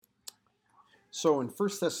So in 1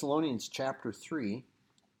 Thessalonians chapter 3,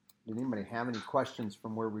 did anybody have any questions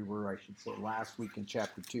from where we were, I should say, last week in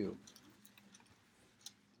chapter 2?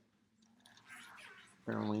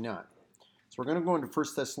 Apparently not. So we're going to go into 1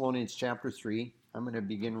 Thessalonians chapter 3. I'm going to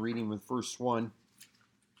begin reading with verse 1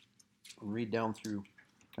 and read down through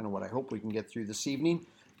kind of what I hope we can get through this evening.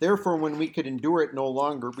 Therefore, when we could endure it no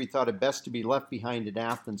longer, we thought it best to be left behind at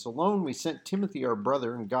Athens alone. We sent Timothy, our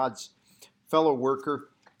brother and God's fellow worker,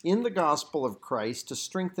 in the gospel of Christ to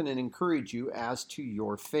strengthen and encourage you as to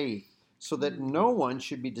your faith, so that no one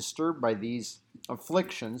should be disturbed by these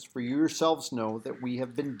afflictions, for you yourselves know that we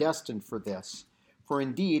have been destined for this. For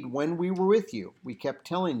indeed, when we were with you, we kept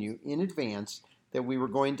telling you in advance that we were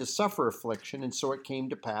going to suffer affliction, and so it came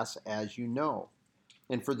to pass as you know.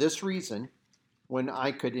 And for this reason, when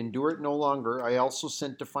I could endure it no longer, I also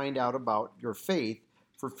sent to find out about your faith,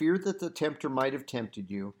 for fear that the tempter might have tempted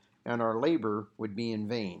you, and our labor would be in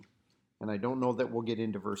vain. And I don't know that we'll get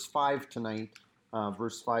into verse 5 tonight.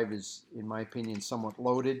 Verse 5 is, in my opinion, somewhat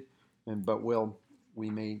loaded, but we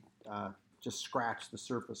may just scratch the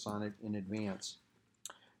surface on it in advance.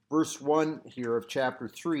 Verse 1 here of chapter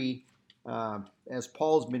 3, as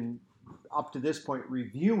Paul's been up to this point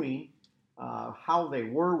reviewing how they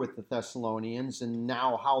were with the Thessalonians and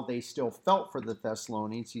now how they still felt for the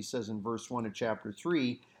Thessalonians, he says in verse 1 of chapter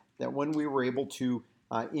 3 that when we were able to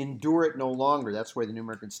endure it no longer, that's where the New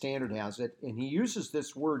American Standard has it, and he uses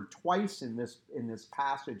this word twice in this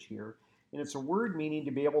passage here, and it's a word meaning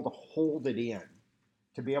to be able to hold it in,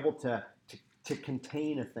 to be able to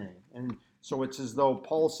contain a thing. And so it's as though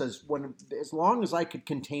Paul says, as long as I could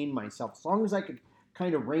contain myself, as long as I could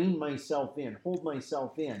kind of rein myself in, hold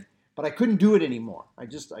myself in, but I couldn't do it anymore. I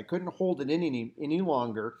couldn't hold it in any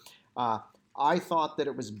longer. I thought that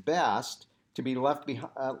it was best to be left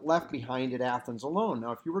behind at Athens alone.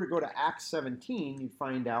 Now, if you were to go to Acts 17, you'd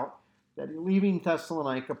find out that leaving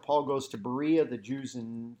Thessalonica, Paul goes to Berea. The Jews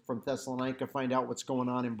from Thessalonica find out what's going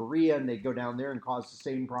on in Berea, and they go down there and cause the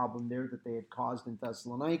same problem there that they had caused in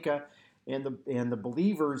Thessalonica. And the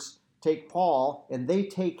believers take Paul, and they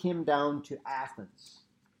take him down to Athens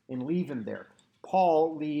and leave him there.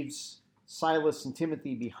 Paul leaves Silas and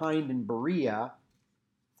Timothy behind in Berea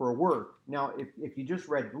for work. Now, if you just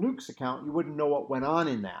read Luke's account, you wouldn't know what went on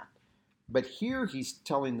in that. But here he's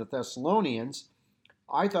telling the Thessalonians,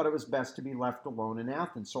 I thought it was best to be left alone in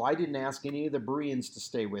Athens. So I didn't ask any of the Bereans to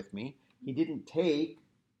stay with me. He didn't take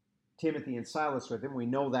Timothy and Silas with him. We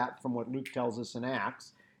know that from what Luke tells us in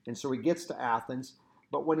Acts. And so he gets to Athens.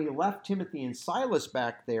 But when he left Timothy and Silas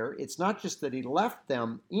back there, it's not just that he left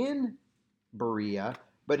them in Berea,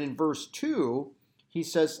 but in verse 2, he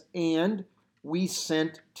says, and we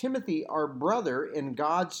sent Timothy, our brother and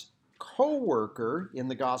God's co-worker in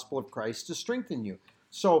the gospel of Christ, to strengthen you.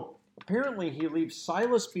 So apparently he leaves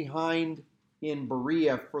Silas behind in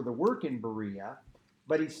Berea for the work in Berea,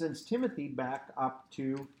 but he sends Timothy back up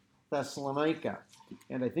to Thessalonica.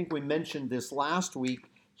 And I think we mentioned this last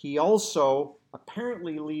week. He also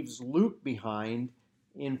apparently leaves Luke behind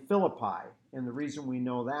in Philippi. And the reason we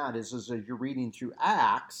know that is as you're reading through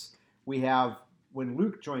Acts, we have, when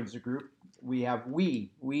Luke joins the group, we have we,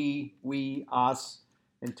 us,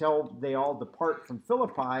 until they all depart from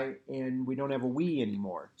Philippi, and we don't have a we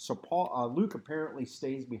anymore. So Luke apparently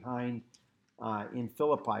stays behind in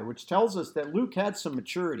Philippi, which tells us that Luke had some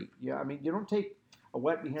maturity. Yeah, I mean, you don't take a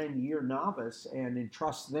wet behind the ear novice and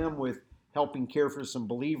entrust them with helping care for some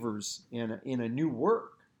believers in a new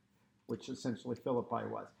work, which essentially Philippi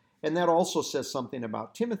was. And that also says something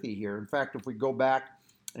about Timothy here. In fact, if we go back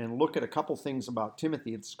and look at a couple things about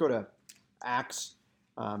Timothy, let's go to Acts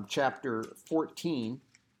chapter 14.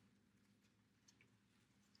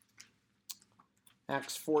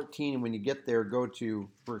 Acts 14, and when you get there, go to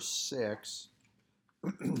verse 6.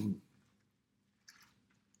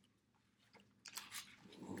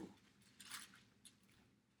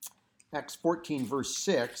 Acts 14, verse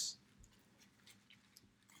 6.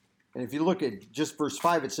 And if you look at just verse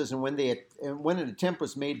 5, it says, and when an attempt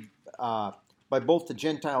was made by both the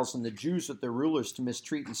Gentiles and the Jews with their rulers to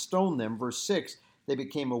mistreat and stone them, verse 6, they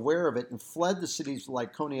became aware of it and fled the cities of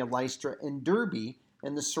Lycaonia, Lystra, and Derbe,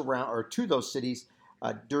 and to those cities,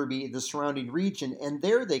 Derbe, the surrounding region, and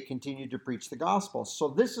there they continued to preach the gospel. So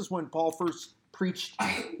this is when Paul first preached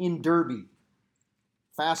in Derbe.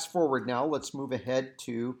 Fast forward now, let's move ahead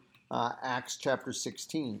to Acts chapter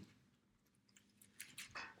 16.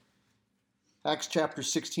 Acts chapter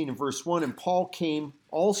 16 and verse 1, and Paul came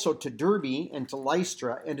also to Derbe and to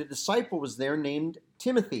Lystra, and a disciple was there named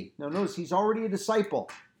Timothy. Now notice, he's already a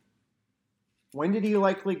disciple. When did he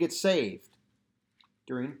likely get saved?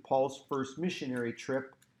 During Paul's first missionary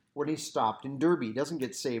trip when he stopped in Derbe. He doesn't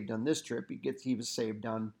get saved on this trip. He was saved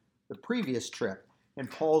on the previous trip. And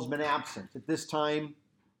Paul's been absent at this time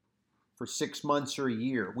for 6 months or a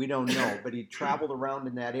year. We don't know. But he traveled around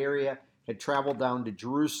in that area, had traveled down to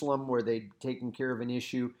Jerusalem where they'd taken care of an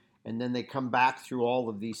issue. And then they come back through all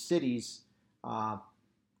of these cities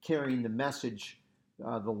carrying the message,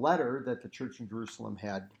 the letter that the church in Jerusalem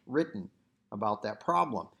had written about that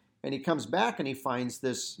problem. And he comes back and he finds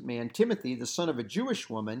this man, Timothy, the son of a Jewish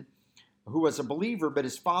woman, who was a believer, but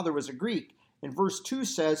his father was a Greek. And verse 2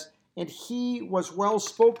 says, and he was well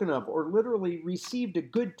spoken of, or literally received a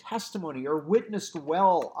good testimony, or witnessed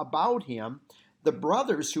well about him, the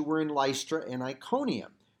brothers who were in Lystra and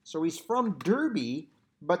Iconium. So he's from Derbe,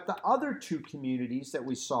 but the other two communities that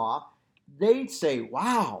we saw, they'd say,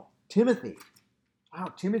 wow, Timothy's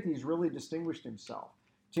really distinguished himself.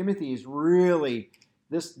 Timothy is really,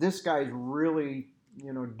 this guy's really,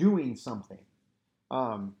 doing something.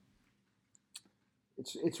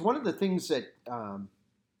 It's one of the things that,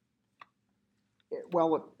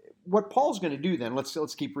 what Paul's going to do then,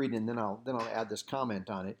 let's keep reading, and then I'll add this comment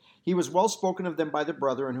on it. He was well spoken of them by the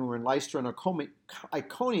brethren who were in Lystra and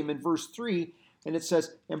Iconium in verse 3, and it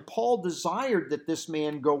says, and Paul desired that this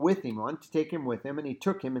man go with him, wanted to take him with him, and he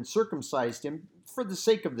took him and circumcised him for the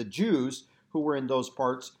sake of the Jews who were in those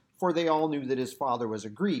parts, for they all knew that his father was a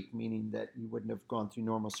Greek, meaning that he wouldn't have gone through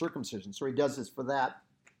normal circumcision. So he does this for that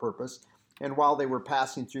purpose. And while they were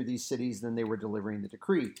passing through these cities, then they were delivering the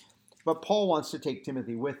decree. But Paul wants to take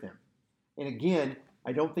Timothy with him. And again,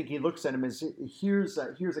 I don't think he looks at him as, here's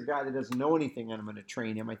a guy that doesn't know anything and I'm going to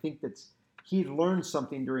train him. I think he'd learned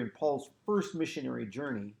something during Paul's first missionary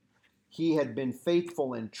journey. He had been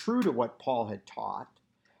faithful and true to what Paul had taught.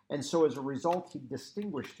 And so as a result, he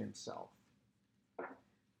distinguished himself.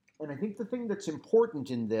 And I think the thing that's important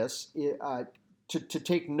in this to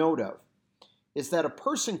take note of is that a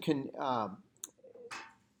person can,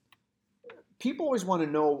 people always want to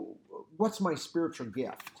know, what's my spiritual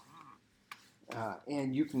gift?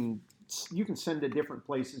 And you can send to different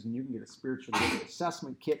places and you can get a spiritual gift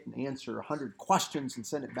assessment kit and answer 100 questions and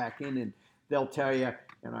send it back in and they'll tell you,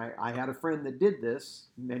 and I had a friend that did this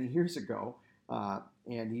many years ago,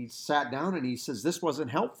 and he sat down and he says, this wasn't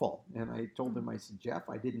helpful. And I told him, I said, Jeff,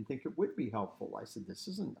 I didn't think it would be helpful. I said, this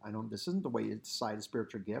isn't the way you decide a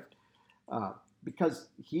spiritual gift. Because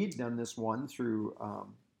he'd done this one through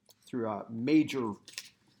a major,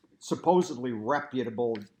 supposedly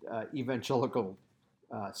reputable evangelical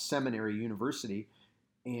seminary university,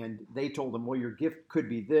 and they told him, well, your gift could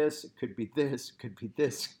be this, it could be this, it could be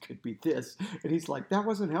this, it could be this. And he's like, that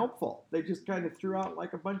wasn't helpful. They just kind of threw out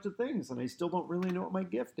like a bunch of things, and I still don't really know what my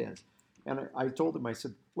gift is. And I told him, I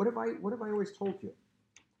said, what have I always told you?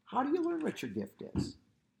 How do you learn what your gift is?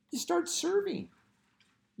 You start serving.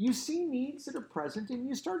 You see needs that are present, and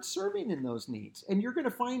you start serving in those needs. And you're going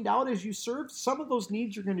to find out as you serve, some of those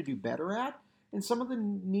needs you're going to do better at, and some of the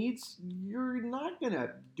needs you're not going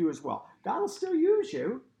to do as well. God will still use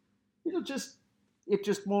you. It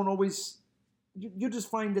just won't always, you just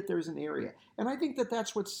find that there's an area. And I think that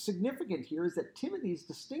that's what's significant here is that Timothy's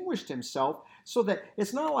distinguished himself so that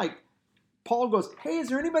it's not like Paul goes, hey, is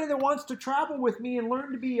there anybody that wants to travel with me and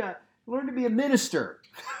learn to be a minister?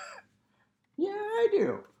 Yeah, I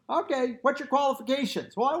do. Okay, what's your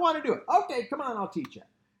qualifications? Well, I want to do it. Okay, come on, I'll teach you.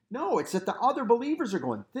 No, it's that the other believers are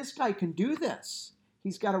going, this guy can do this.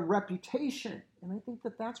 He's got a reputation. And I think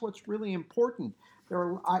that that's what's really important.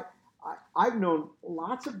 I've known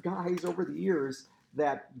lots of guys over the years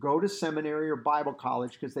that go to seminary or Bible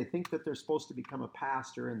college because they think that they're supposed to become a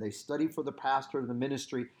pastor, and they study for the pastor of the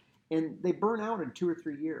ministry, and they burn out in 2 or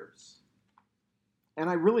 3 years. And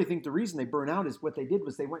I really think the reason they burn out is what they did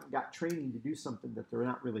was they went and got training to do something that they're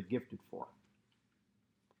not really gifted for.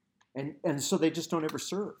 And so they just don't ever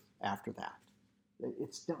serve after that.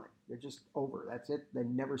 It's done. They're just over. That's it. They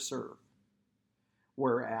never serve.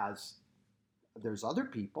 Whereas there's other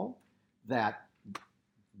people that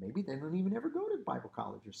maybe they don't even ever go to Bible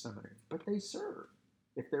college or seminary, but they serve.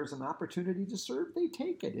 If there's an opportunity to serve, they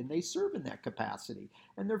take it, and they serve in that capacity.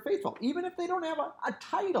 And they're faithful. Even if they don't have a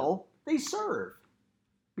title, they serve.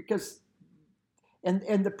 Because,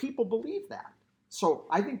 and the people believe that. So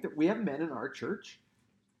I think that we have men in our church.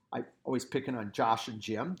 I'm always picking on Josh and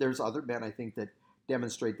Jim. There's other men, I think, that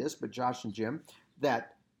demonstrate this, but Josh and Jim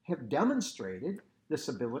that have demonstrated this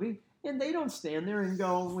ability, and they don't stand there and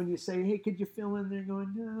go, when you say, hey, could you fill in there,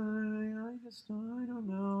 going, no, I don't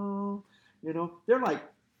know. They're like,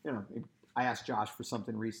 I asked Josh for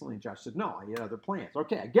something recently, and Josh said, no, I had other plans.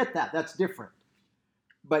 Okay, I get that. That's different.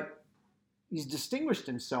 But he's distinguished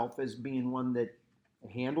himself as being one that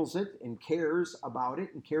handles it and cares about it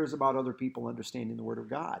and cares about other people understanding the Word of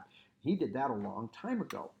God. He did that a long time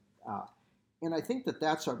ago. And I think that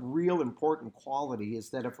that's a real important quality, is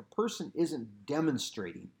that if a person isn't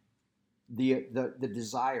demonstrating the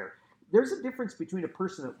desire, there's a difference between a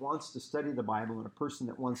person that wants to study the Bible and a person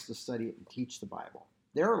that wants to study it and teach the Bible.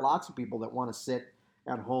 There are lots of people that want to sit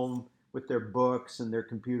at home with their books and their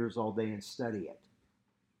computers all day and study it.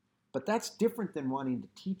 But that's different than wanting to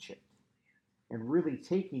teach it and really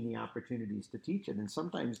taking the opportunities to teach it. And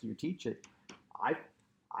sometimes you teach it.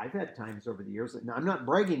 I've had times over the years, and I'm not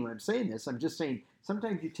bragging when I'm saying this, I'm just saying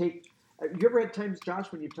sometimes you take, you ever had times,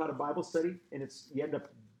 Josh, when you've taught a Bible study and you end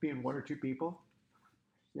up being one or two people,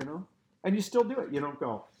 you know? And you still do it. You don't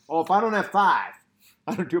go, oh, if I don't have 5,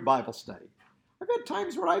 I don't do a Bible study. I've had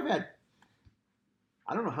times where I've had,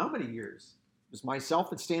 I don't know how many years. It was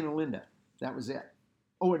myself and Stan and Linda. That was it.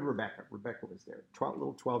 Oh, and Rebecca. Rebecca was there.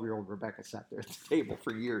 Little 12-year-old Rebecca sat there at the table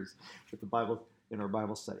for years with the Bible in our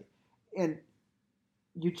Bible study. And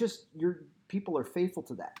your people are faithful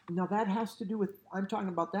to that. Now that has to do with, I'm talking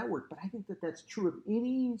about that work, but I think that that's true of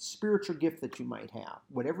any spiritual gift that you might have,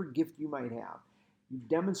 whatever gift you might have. You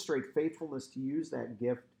demonstrate faithfulness to use that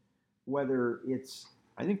gift, whether it's,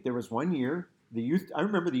 I think there was one year, I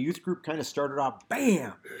remember the youth group kind of started off,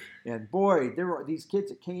 bam! And boy, there were these kids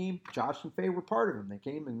that came, Josh and Faye were part of them. They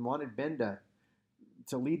came and wanted Ben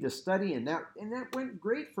to lead the study, and that went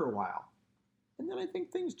great for a while. And then I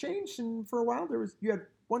think things changed, and for a while you had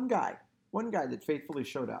one guy that faithfully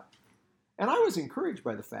showed up. And I was encouraged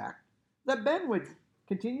by the fact that Ben would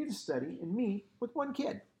continue to study and meet with one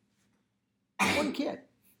kid. One kid.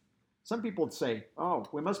 Some people would say, oh,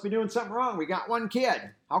 we must be doing something wrong. We got one kid.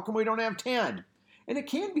 How come we don't have 10? And it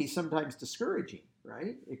can be sometimes discouraging,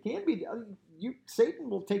 right? It can be. Satan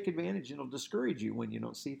will take advantage and it'll discourage you when you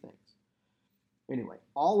don't see things. Anyway,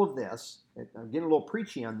 all of this, I'm getting a little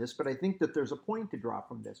preachy on this, but I think that there's a point to draw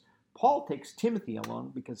from this. Paul takes Timothy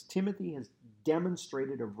along because Timothy has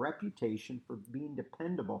demonstrated a reputation for being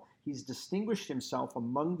dependable. He's distinguished himself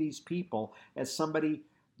among these people as somebody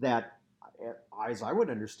that, as I would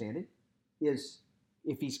understand it, is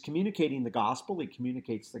if he's communicating the gospel, he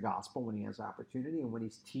communicates the gospel when he has opportunity. And when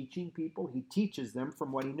he's teaching people, he teaches them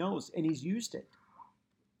from what he knows, and he's used it.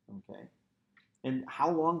 Okay? And how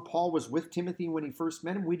long Paul was with Timothy when he first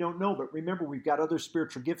met him, we don't know. But remember, we've got other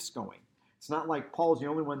spiritual gifts going. It's not like Paul's the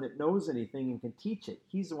only one that knows anything and can teach it.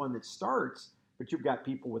 He's the one that starts, but you've got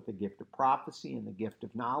people with the gift of prophecy and the gift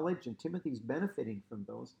of knowledge, and Timothy's benefiting from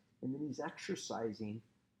those. And then he's exercising,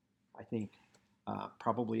 I think,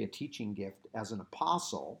 probably a teaching gift as an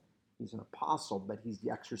apostle. He's an apostle, but he's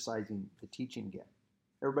exercising the teaching gift.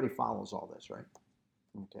 Everybody follows all this, right?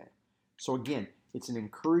 Okay. So again, it's an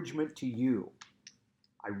encouragement to you.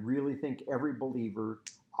 I really think every believer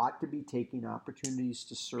ought to be taking opportunities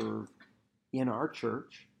to serve in our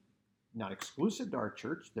church, not exclusive to our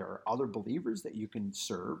church. There are other believers that you can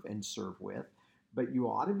serve and serve with, but you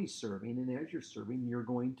ought to be serving, and as you're serving, you're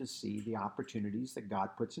going to see the opportunities that God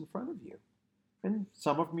puts in front of you. And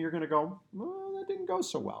some of them you're going to go, well, that didn't go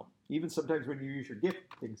so well. Even sometimes when you use your gift,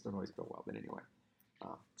 things don't always go well, but anyway.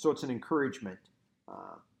 So it's an encouragement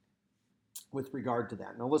with regard to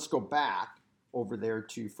that. Now let's go back over there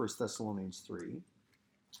to 1 Thessalonians 3.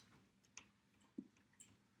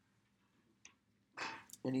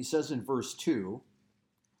 And he says in verse 2,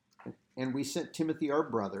 and we sent Timothy our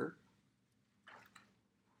brother.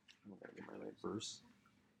 I'm going to get my right verse.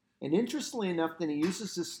 And interestingly enough, then he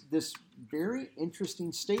uses this very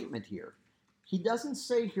interesting statement here. He doesn't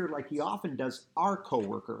say here, like he often does, our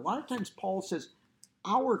coworker. A lot of times Paul says,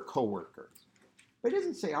 our coworker. But he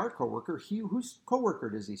doesn't say our coworker. Whose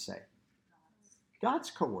coworker does he say?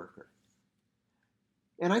 God's coworker.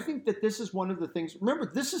 And I think that this is one of the things. Remember,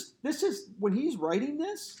 this is when he's writing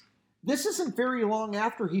this. This isn't very long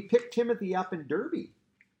after he picked Timothy up in Derbe.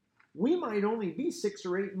 We might only be 6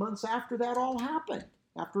 or 8 months after that all happened.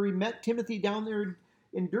 After he met Timothy down there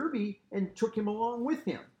in Derbe and took him along with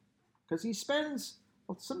him, because he spends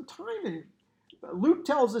some time in. Luke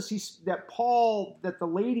tells us that the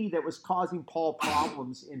lady that was causing Paul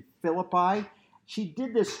problems in Philippi, she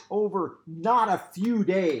did this over not a few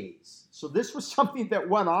days. So this was something that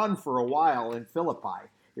went on for a while in Philippi.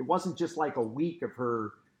 It wasn't just like a week of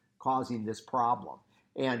her causing this problem.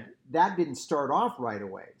 And that didn't start off right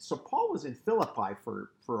away. So Paul was in Philippi for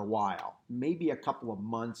a while, maybe a couple of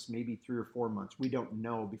months, maybe 3 or 4 months. We don't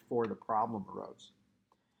know, before the problem arose.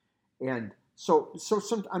 And so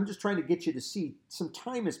I'm just trying to get you to see some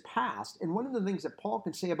time has passed. And one of the things that Paul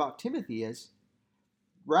can say about Timothy is,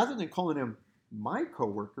 rather than calling him my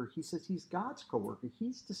coworker, he says he's God's coworker.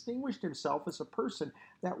 He's distinguished himself as a person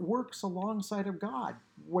that works alongside of God.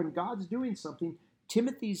 When God's doing something,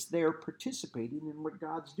 Timothy's there participating in what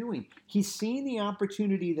God's doing. He's seeing the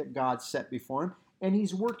opportunity that God set before him, and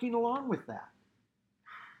he's working along with that.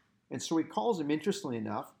 And so he calls him, interestingly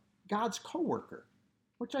enough, God's coworker,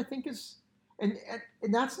 which I think is, and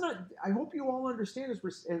that's not, I hope you all understand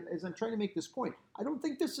as I'm trying to make this point. I don't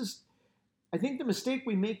think this is, I think the mistake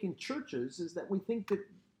we make in churches is that we think that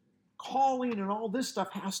calling and all this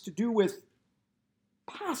stuff has to do with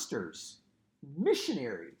pastors,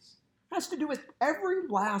 missionaries. It has to do with every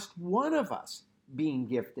last one of us being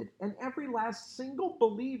gifted and every last single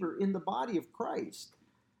believer in the body of Christ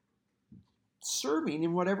serving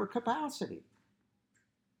in whatever capacity.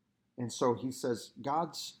 And so he says,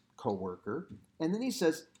 God's co-worker. And then he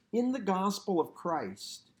says, in the gospel of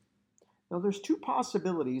Christ. Now, there's two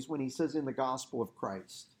possibilities when he says in the gospel of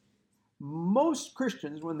Christ. Most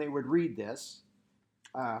Christians, when they would read this,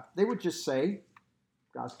 they would just say,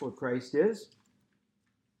 gospel of Christ is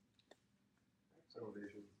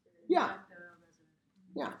salvation. Yeah.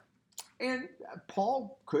 Yeah. And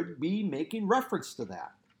Paul could be making reference to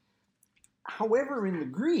that. However, in the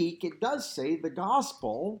Greek, it does say the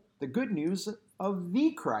gospel, the good news of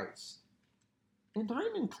the Christ. And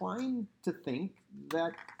I'm inclined to think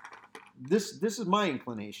that this is my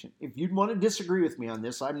inclination. If you'd want to disagree with me on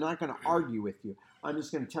this, I'm not going to argue with you. I'm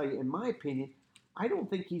just going to tell you, in my opinion, I don't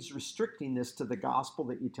think he's restricting this to the gospel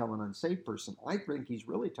that you tell an unsaved person. I think he's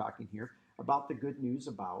really talking here about the good news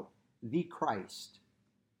about the Christ,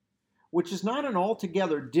 which is not an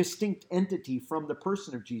altogether distinct entity from the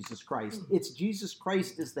person of Jesus Christ. It's Jesus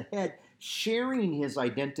Christ as the head sharing his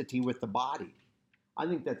identity with the body. I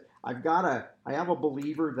think that I have a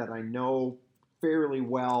believer that I know fairly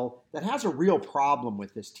well that has a real problem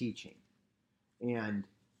with this teaching. And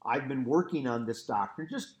I've been working on this doctrine,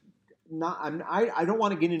 I don't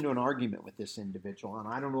want to get into an argument with this individual, and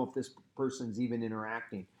I don't know if this person's even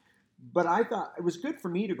interacting. But I thought it was good for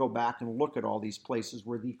me to go back and look at all these places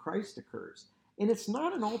where the Christ occurs. And it's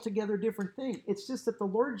not an altogether different thing. It's just that the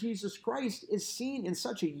Lord Jesus Christ is seen in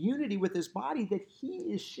such a unity with his body that he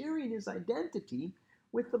is sharing his identity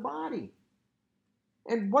with the body.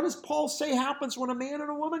 And what does Paul say happens when a man and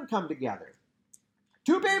a woman come together?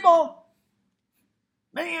 Two people.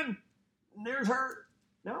 Man, there's her.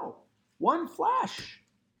 No. One flesh.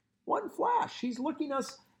 One flesh. He's looking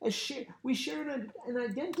us as we share an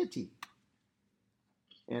identity.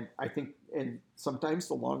 And I think, and sometimes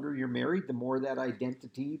the longer you're married, the more that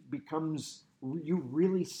identity becomes, you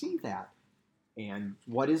really see that. And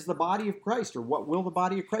what is the body of Christ, or what will the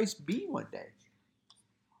body of Christ be one day?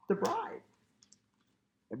 The bride.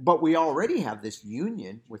 But we already have this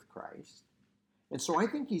union with Christ. And so I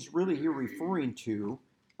think he's really here referring to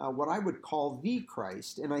what I would call the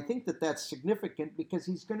Christ. And I think that that's significant because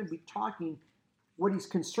he's going to be talking, what he's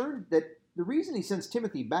concerned, that the reason he sends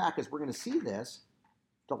Timothy back, is we're going to see this,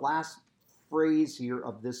 the last phrase here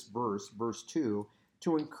of this verse, verse 2,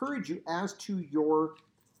 to encourage you as to your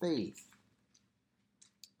faith.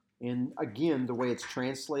 And again, the way it's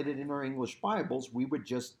translated in our English Bibles, we would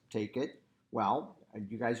just take it, well, do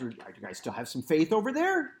you guys still have some faith over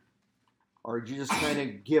there? Or did you just kind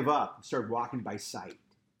of give up and start walking by sight?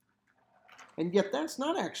 And yet that's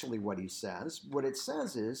not actually what he says. What it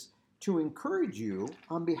says is to encourage you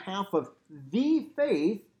on behalf of the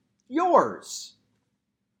faith, yours.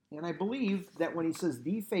 And I believe that when he says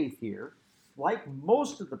the faith here, like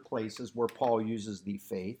most of the places where Paul uses the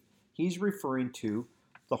faith, he's referring to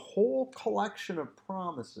the whole collection of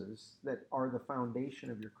promises that are the foundation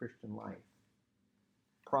of your Christian life.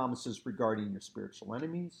 Promises regarding your spiritual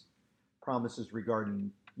enemies, promises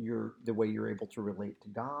regarding the way you're able to relate to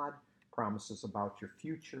God, promises about your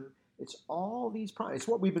future. It's all these promises. It's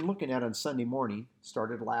what we've been looking at on Sunday morning.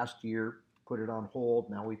 Started last year, put it on hold,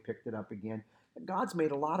 now we picked it up again. God's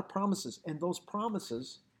made a lot of promises, and those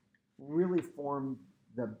promises really form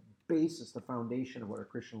the basis, the foundation of what a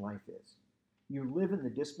Christian life is. You live in the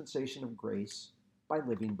dispensation of grace by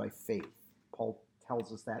living by faith. Paul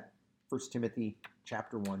tells us that, 1 Timothy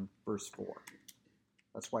chapter 1, verse 4.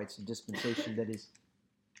 That's why it's a dispensation that is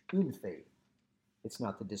in faith. It's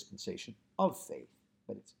not the dispensation of faith,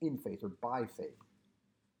 but it's in faith or by faith.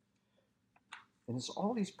 And it's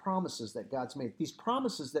all these promises that God's made. These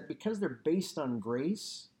promises that because they're based on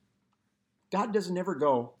grace, God doesn't ever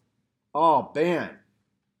go, oh, Ben,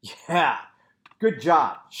 yeah, good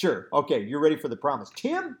job. Sure. Okay, you're ready for the promise.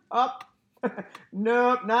 Tim, up.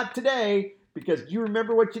 Nope, not today. Because do you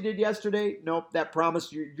remember what you did yesterday? Nope, that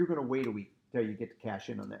promise, you're going to wait a week till you get to cash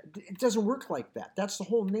in on that. It doesn't work like that. That's the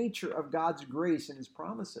whole nature of God's grace and his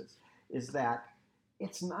promises. is that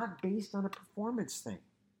it's not based on a performance thing.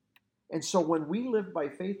 And so when we live by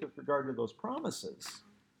faith with regard to those promises,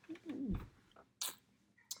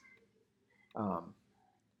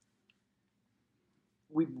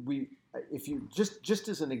 if you just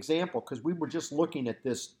as an example, because we were just looking at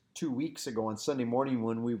this 2 weeks ago on Sunday morning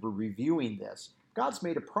when we were reviewing this, God's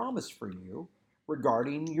made a promise for you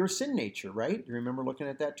regarding your sin nature, right? You remember looking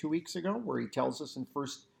at that 2 weeks ago, where he tells us in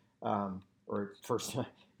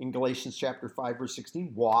in Galatians chapter 5, verse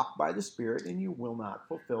 16, walk by the Spirit and you will not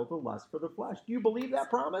fulfill the lust for the flesh. Do you believe that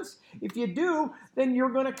promise? If you do, then you're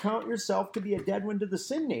going to count yourself to be a dead one to the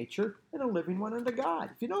sin nature and a living one unto God.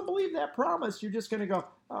 If you don't believe that promise, you're just going to go,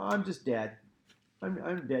 oh, I'm just dead.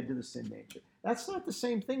 I'm dead to the sin nature. That's not the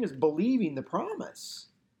same thing as believing the promise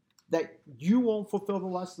that you won't fulfill the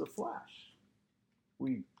lust of the flesh.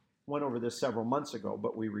 We went over this several months ago,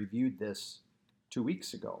 but we reviewed this 2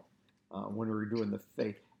 weeks ago when we were doing the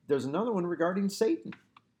faith. There's another one regarding Satan.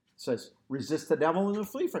 It says, resist the devil and he'll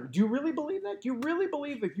flee from him. Do you really believe that? Do you really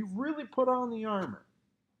believe if you really put on the armor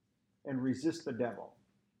and resist the devil,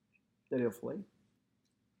 that he'll flee?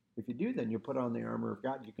 If you do, then you put on the armor of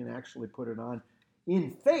God. You can actually put it on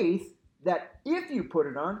in faith that if you put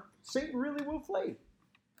it on, Satan really will flee.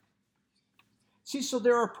 See, so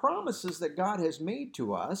there are promises that God has made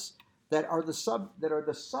to us that are the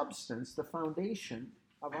substance, the foundation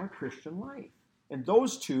of our Christian life. And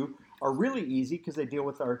those two are really easy because they deal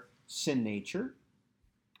with our sin nature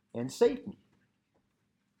and Satan.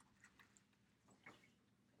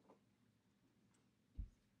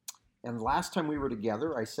 And last time we were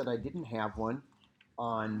together, I said I didn't have one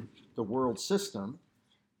on the world system,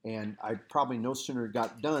 and I probably no sooner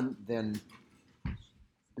got done than,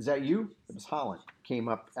 is that you? It was Holland, came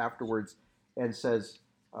up afterwards and says,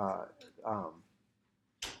 out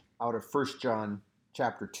of 1 John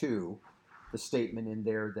chapter 2, the statement in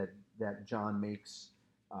there that John makes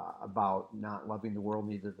about not loving the world,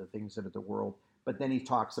 neither the things that are the world. But then he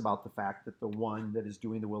talks about the fact that the one that is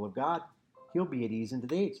doing the will of God, he'll be at ease into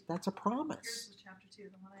the age. That's a promise. This was chapter 2. The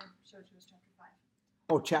one I showed you was chapter 5.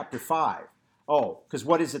 Oh, chapter 5. Oh, because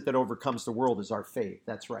what is it that overcomes the world is our faith.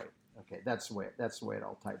 That's right. Okay, that's the way it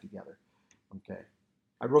all tied together. Okay.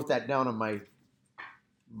 I wrote that down on my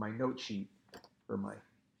note sheet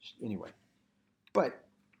anyway. But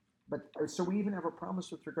so we even have a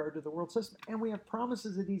promise with regard to the world system. And we have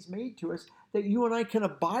promises that he's made to us that you and I can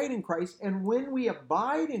abide in Christ. And when we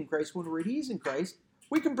abide in Christ, when we're at ease in Christ,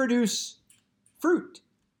 we can produce fruit.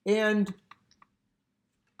 And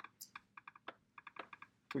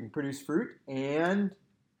we can produce fruit and,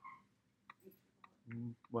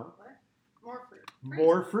 well,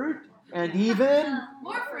 more fruit. And even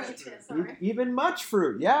more fruit. Even much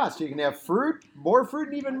fruit. Yeah, so you can have fruit, more fruit,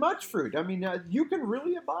 and even much fruit. I mean, you can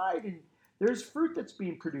really abide, and there's fruit that's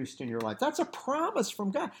being produced in your life. That's a promise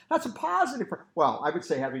from God. That's a positive. Well, I would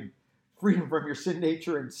say having freedom from your sin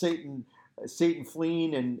nature and Satan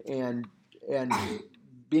fleeing and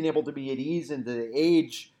being able to be at ease in the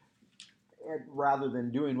age, rather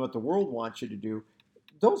than doing what the world wants you to do.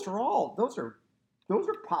 Those are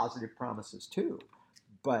positive promises too.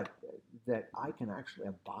 But that I can actually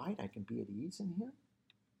abide, I can be at ease in him.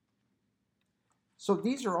 So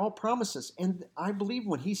these are all promises. And I believe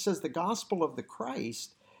when he says the gospel of the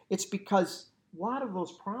Christ, it's because a lot of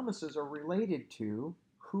those promises are related to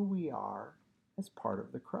who we are as part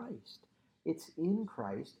of the Christ. It's in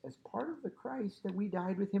Christ, as part of the Christ, that we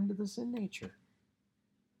died with him to the sin nature.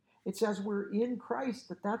 It's as we're in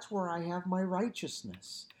Christ that's where I have my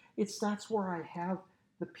righteousness. That's where I have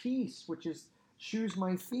the peace, which is shoes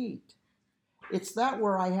my feet. It's that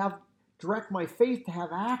where I have direct my faith to have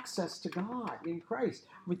access to God in Christ.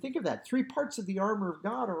 I mean, think of that. 3 parts of the armor of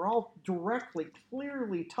God are all directly,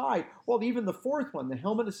 clearly tied. Well, even the 4th one, the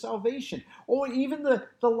helmet of salvation. Oh, and even the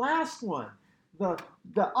last one, the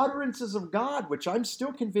utterances of God, which I'm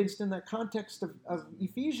still convinced in that context of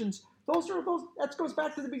Ephesians, that goes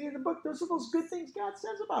back to the beginning of the book. Those are those good things God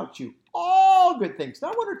says about you. All good things,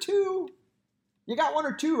 not 1 or 2. You got 1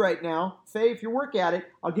 or 2 right now. Faye, if you work at it,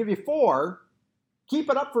 I'll give you 4. Keep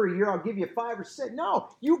it up for a year, I'll give you 5 or 6. No,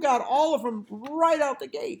 you got all of them right out the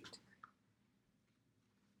gate.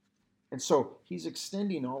 And so he's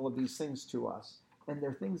extending all of these things to us. And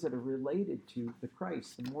they're things that are related to the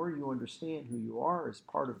Christ. The more you understand who you are as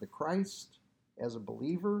part of the Christ, as a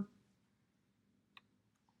believer,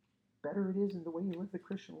 better it is in the way you live the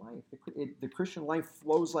Christian life. The Christian life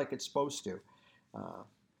flows like it's supposed to.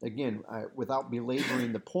 Again, without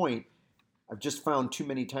belaboring the point, I've just found too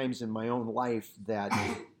many times in my own life that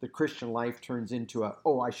the Christian life turns into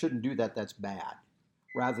I shouldn't do that, that's bad.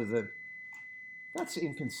 Rather than, that's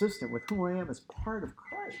inconsistent with who I am as part of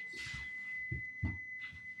Christ.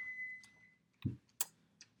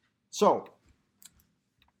 So,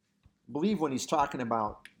 I believe when he's talking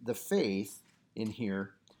about the faith in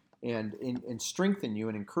here and strengthen you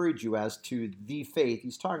and encourage you as to the faith,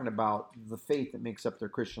 he's talking about the faith that makes up their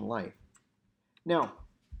Christian life. Now,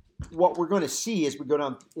 what we're going to see as we go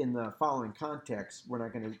down in the following context, we're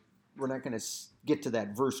not going to get to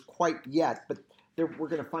that verse quite yet, but we're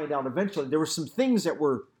going to find out eventually there were some things that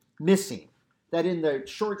were missing. That in the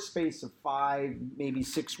short space of 5, maybe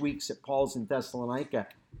 6 weeks that Paul's in Thessalonica,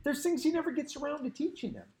 there's things he never gets around to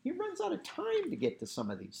teaching them. He runs out of time to get to some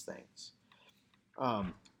of these things.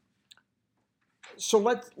 So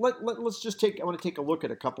let's just I want to take a look at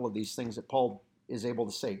a couple of these things that Paul is able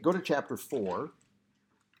to say. Go to chapter 4.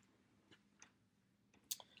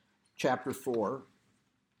 Chapter 4.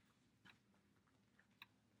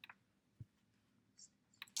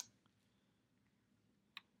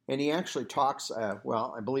 And he actually talks, I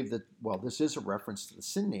believe that, this is a reference to the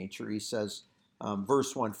sin nature. He says,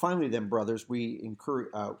 verse 1, finally then, brothers, we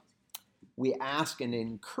ask and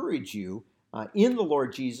encourage you in the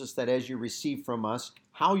Lord Jesus that as you receive from us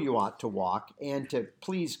how you ought to walk and to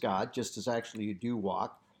please God, just as actually you do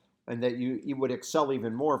walk, and that you would excel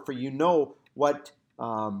even more. For you know what,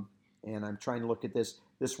 and I'm trying to look at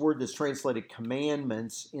this word that's translated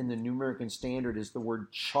commandments in the New American Standard is the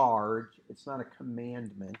word charge. It's not a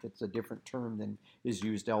commandment. It's a different term than is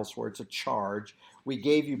used elsewhere. It's a charge we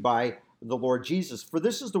gave you by the Lord Jesus. For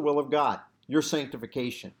this is the will of God, your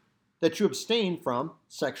sanctification, that you abstain from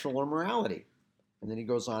sexual immorality. And then he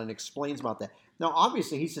goes on and explains about that. Now,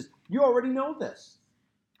 obviously, he says, you already know this.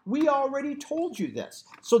 We already told you this.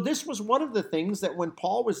 So this was one of the things that when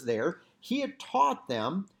Paul was there, he had taught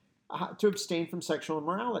them to abstain from sexual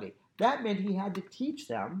immorality. That meant he had to teach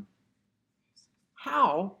them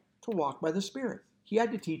how to walk by the Spirit. He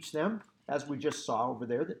had to teach them, as we just saw over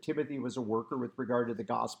there, that Timothy was a worker with regard to the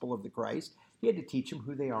gospel of the Christ. He had to teach them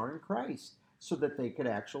who they are in Christ so that they could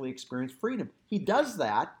actually experience freedom. He does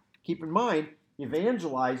that, keep in mind,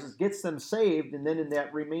 evangelizes, gets them saved, and then in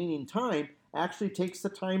that remaining time, actually takes the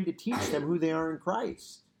time to teach them who they are in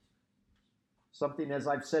Christ. Something, as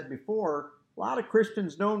I've said before, a lot of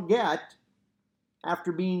Christians don't get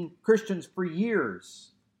after being Christians for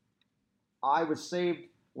years. I was saved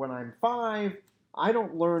when I'm 5. I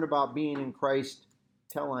don't learn about being in Christ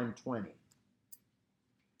till I'm 20.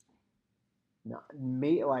 Now,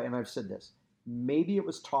 and I've said this, maybe it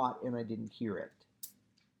was taught and I didn't hear it.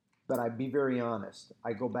 But I'd be very honest.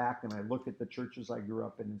 I go back and I look at the churches I grew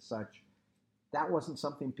up in and such. That wasn't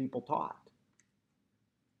something people taught.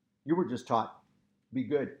 You were just taught, be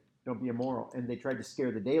good. Don't be immoral. And they tried to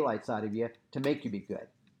scare the daylights out of you to make you be good.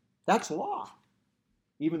 That's law.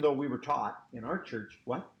 Even though we were taught in our church,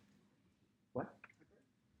 what?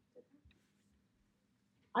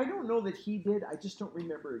 I don't know that he did. I just don't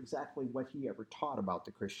remember exactly what he ever taught about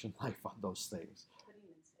the Christian life on those things.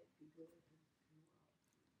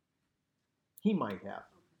 He might have,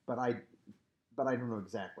 but I don't know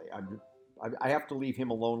exactly. I have to leave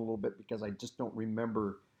him alone a little bit because I just don't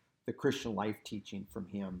remember the Christian life teaching from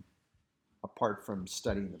him, apart from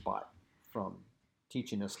studying the Bible, from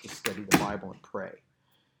teaching us to study the Bible and pray.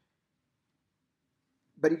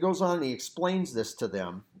 But he goes on and he explains this to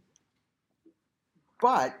them.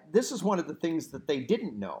 But this is one of the things that they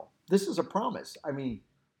didn't know. This is a promise. I mean,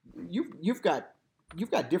 you've got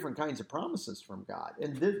different kinds of promises from God.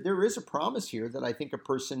 And there is a promise here that I think a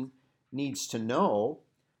person needs to know.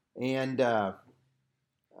 And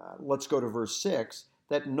let's go to verse 6,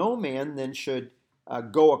 that no man then should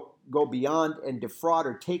go beyond and defraud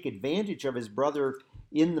or take advantage of his brother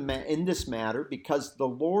in this matter, because the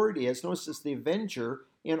Lord is, notice this, the avenger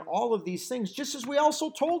in all of these things, just as we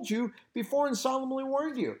also told you before and solemnly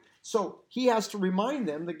warned you. So he has to remind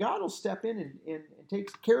them that God will step in and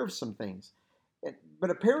take care of some things.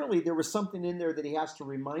 But apparently there was something in there that he has to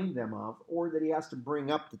remind them of, or that he has to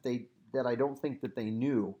bring up that I don't think that they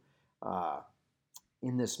knew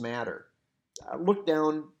in this matter. Look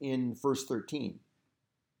down in verse 13.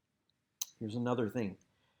 Here's another thing.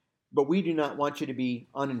 But we do not want you to be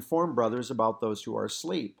uninformed, brothers, about those who are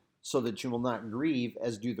asleep, so that you will not grieve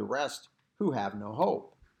as do the rest who have no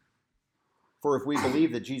hope. For if we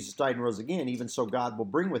believe that Jesus died and rose again, even so God will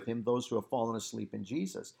bring with him those who have fallen asleep in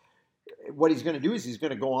Jesus. What he's going to do is he's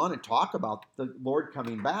going to go on and talk about the Lord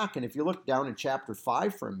coming back. And if you look down in chapter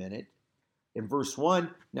 5 for a minute, in verse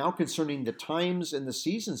 1, now concerning the times and the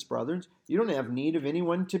seasons, brothers, you don't have need of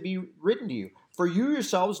anyone to be written to you. For you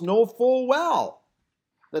yourselves know full well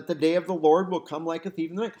that the day of the Lord will come like a thief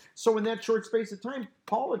in the night. So in that short space of time,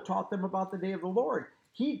 Paul had taught them about the day of the Lord.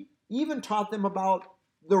 He even taught them about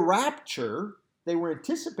the rapture. They were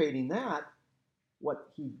anticipating that. What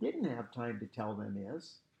he didn't have time to tell them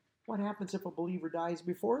is What happens if a believer dies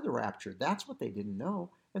before the rapture? That's what they didn't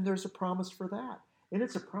know. And there's a promise for that. And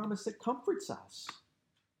it's a promise that comforts us.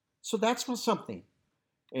 So that's something.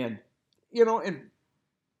 And, and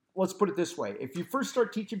let's put it this way. If you first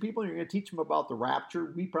start teaching people, you're going to teach them about the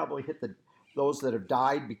rapture. We probably hit those that have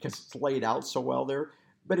died because it's laid out so well there.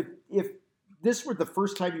 But if this were the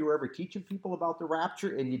first time you were ever teaching people about the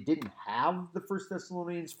rapture and you didn't have the 1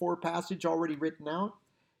 Thessalonians 4 passage already written out,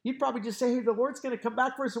 you'd probably just say, hey, the Lord's going to come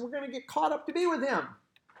back for us and we're going to get caught up to be with him.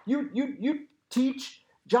 You teach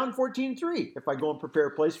John 14:3. If I go and prepare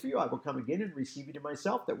a place for you, I will come again and receive you to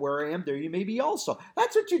myself, that where I am, there you may be also.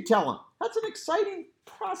 That's what you tell them. That's an exciting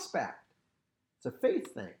prospect. It's a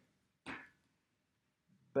faith thing.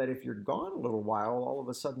 But if you're gone a little while, all of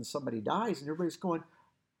a sudden somebody dies and everybody's going,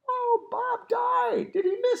 oh, Bob died. Did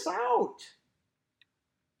he miss out?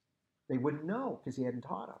 They wouldn't know because he hadn't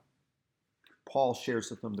taught them. Paul shares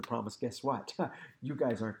with them the promise. Guess what? You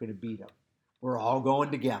guys aren't going to beat them. We're all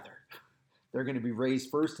going together. They're going to be raised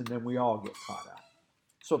first, and then we all get caught up.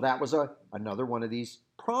 So that was another one of these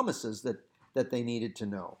promises that they needed to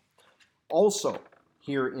know. Also,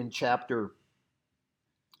 here in chapter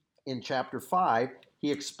 5,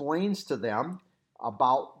 he explains to them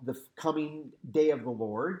about the coming day of the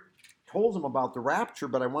Lord, tells them about the rapture,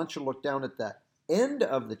 but I want you to look down at the end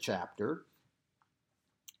of the chapter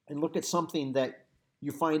and look at something that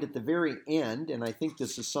you find at the very end, and I think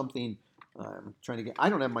this is something I'm trying to get. I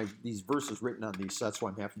don't have these verses written on these, so that's why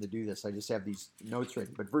I'm having to do this. I just have these notes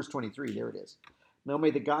written. But verse 23, there it is. Now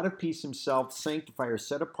may the God of peace himself sanctify or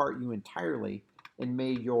set apart you entirely, and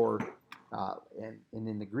may your, and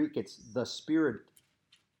in the Greek it's the spirit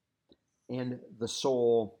and the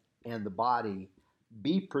soul and the body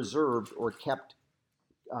be preserved or kept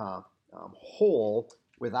whole,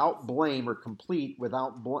 without blame, or complete,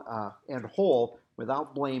 and whole,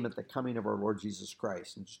 without blame at the coming of our Lord Jesus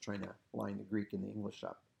Christ. I'm just trying to line the Greek and the English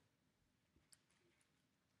up.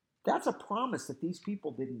 That's a promise that these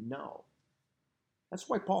people didn't know. That's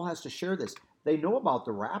why Paul has to share this. They know about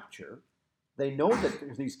the rapture. They know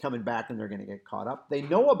that he's coming back and they're going to get caught up. They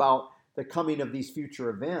know about the coming of these future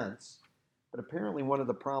events. But apparently one of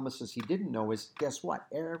the promises he didn't know is, guess what?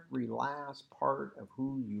 Every last part of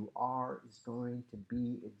who you are is going to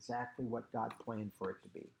be exactly what God planned for it to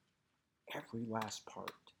be. Every last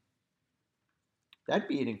part. That'd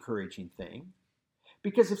be an encouraging thing.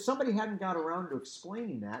 Because if somebody hadn't got around to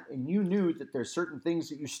explaining that, and you knew that there's certain things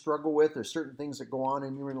that you struggle with, or certain things that go on,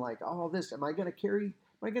 and you were like, oh, this, am I going to carry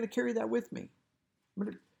that with me?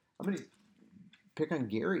 I'm going to pick on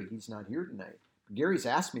Gary. He's not here tonight. Gary's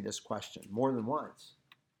asked me this question more than once.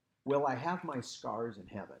 Will I have my scars in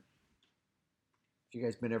heaven? If you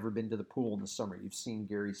guys ever been to the pool in the summer, you've seen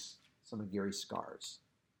some of Gary's scars.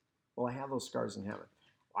 Will I have those scars in heaven?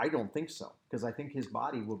 I don't think so, because I think his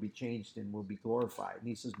body will be changed and will be glorified. And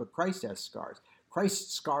he says, but Christ has scars.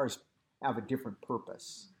 Christ's scars have a different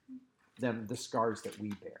purpose than the scars that we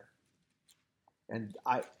bear. And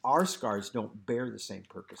our scars don't bear the same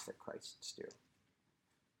purpose that Christ's do.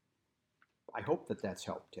 I hope that that's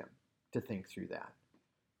helped him to think through that.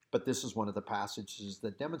 But this is one of the passages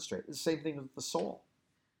that demonstrate the same thing with the soul.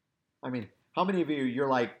 I mean, how many of you, you're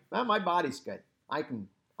like, well, my body's good. I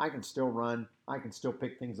can still run. I can still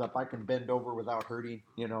pick things up. I can bend over without hurting,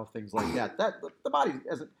 things like that. The body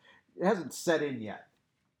hasn't set in yet.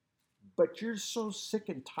 But you're so sick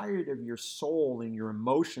and tired of your soul and your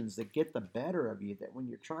emotions that get the better of you, that when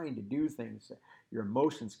you're trying to do things, your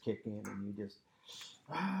emotions kick in and you just,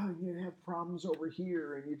 you have problems over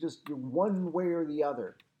here, and you're one way or the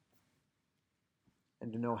other.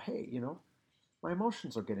 And to know, hey, my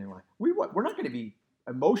emotions will get in line. We're not going to be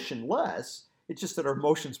emotionless. It's just that our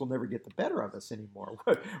emotions will never get the better of us anymore.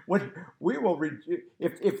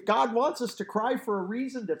 If God wants us to cry for a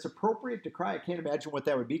reason that's appropriate to cry, I can't imagine what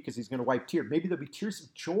that would be, because he's going to wipe tears. Maybe there'll be tears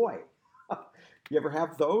of joy. You ever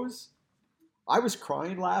have those? I was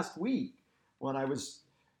crying last week when I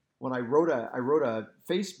wrote a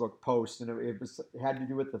Facebook post, and it had to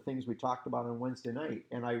do with the things we talked about on Wednesday night.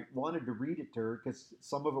 And I wanted to read it to her because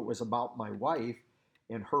some of it was about my wife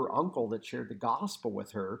and her uncle that shared the gospel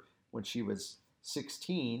with her when she was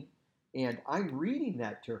 16. And I'm reading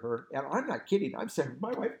that to her, and I'm not kidding. I'm saying,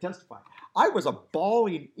 my wife testified, I was a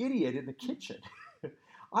bawling idiot in the kitchen.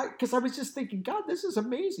 Because I was just thinking, God, this is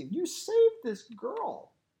amazing. You saved this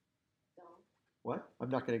girl. What? I'm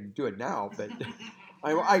not going to do it now, but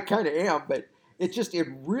I kind of am. But it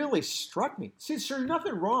really struck me. See, there's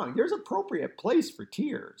nothing wrong. There's appropriate place for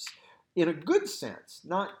tears, in a good sense,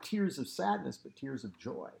 not tears of sadness, but tears of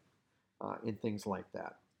joy, in things like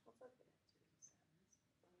that.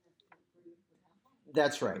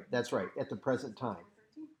 That's right. At the present time.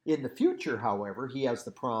 In the future, however, he has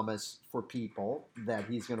the promise for people that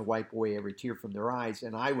he's going to wipe away every tear from their eyes.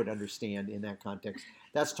 And I would understand in that context,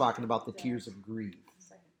 that's talking about the tears of grief.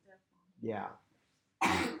 Yeah.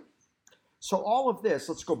 So all of this,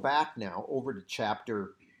 let's go back now over to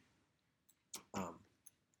chapter,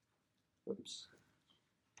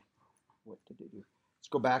 what did it do? Let's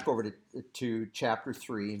go back over to chapter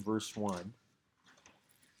 3 and verse 1. And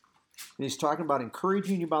he's talking about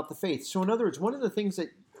encouraging you about the faith. So in other words, one of the things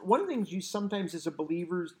you sometimes as a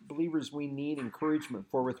believers we need encouragement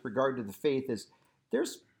for with regard to the faith is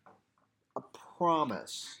there's a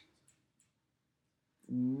promise,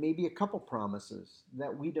 maybe a couple promises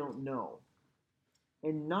that we don't know.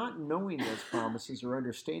 And not knowing those promises or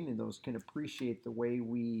understanding those can appreciate the way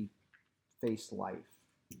we face life.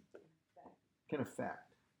 Can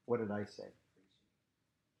affect. What did I say?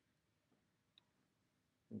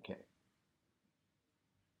 Okay.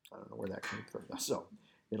 I don't know where that came from. So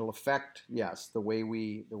it'll affect, yes, the way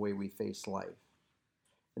we face life.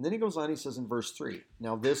 And then he goes on, he says in verse 3,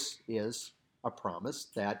 now this is a promise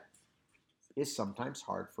that is sometimes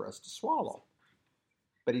hard for us to swallow.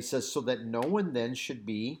 But he says, so that no one then should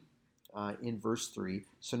be, in verse 3,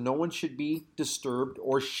 so no one should be disturbed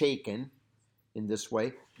or shaken in this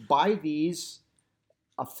way by these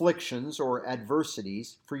afflictions or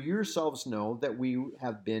adversities, for yourselves know that we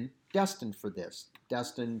have been destined for this.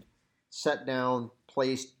 Destined, set down,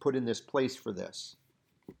 placed, put in this place for this.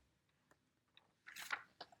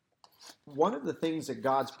 One of the things that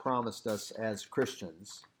God's promised us as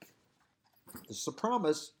Christians, this is a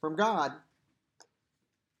promise from God,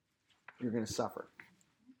 you're going to suffer.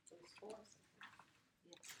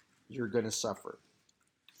 You're going to suffer.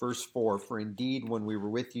 Verse 4, for indeed when we were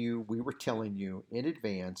with you, we were telling you in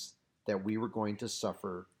advance that we were going to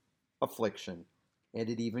suffer affliction. And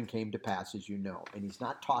it even came to pass, as you know. And he's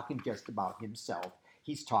not talking just about himself.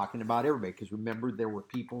 He's talking about everybody. Because remember, there were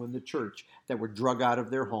people in the church that were drug out of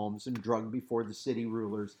their homes and drugged before the city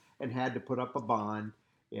rulers and had to put up a bond.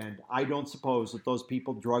 And I don't suppose that those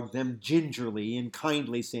people drugged them gingerly and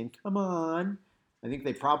kindly, saying, come on. I think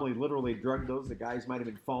they probably literally drugged those. The guys might have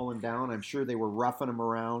been falling down. I'm sure they were roughing them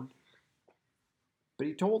around. But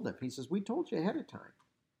he told them, he says, we told you ahead of time.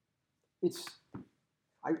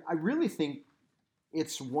 I really think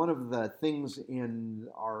it's one of the things in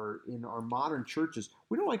our modern churches.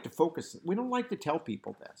 We don't like to focus. We don't like to tell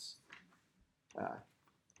people this. I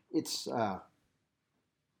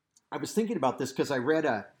was thinking about this because I read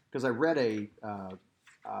a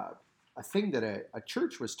thing that a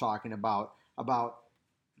church was talking about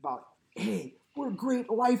hey, we're a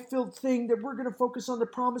great life-filled thing that we're going to focus on the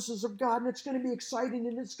promises of God, and it's going to be exciting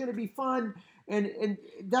and it's going to be fun, and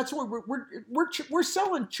that's what we're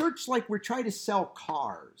selling church like we're trying to sell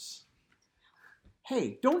cars.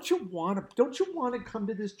 Hey, don't you want to come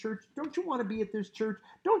to this church? Don't you want to be at this church?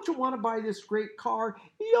 Don't you want to buy this great car?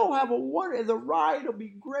 You'll have the ride will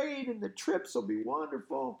be great and the trips will be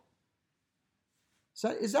wonderful.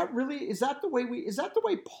 Is that the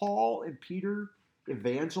way Paul and Peter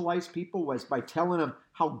evangelized people, was by telling them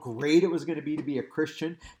how great it was going to be a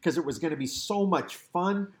Christian, because it was going to be so much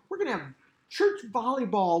fun. We're going to have church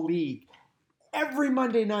volleyball league every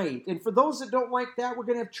Monday night. And for those that don't like that, we're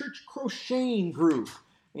going to have church crocheting group.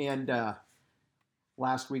 And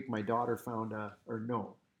last week my daughter found a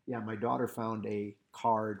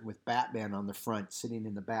card with Batman on the front sitting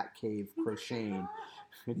in the Batcave crocheting.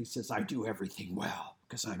 And he says, I do everything well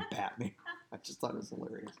because I'm Batman. I just thought it was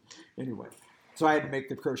hilarious. Anyway, so I had to make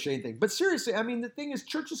the crocheting thing. But seriously, I mean, the thing is,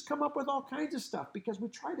 churches come up with all kinds of stuff because we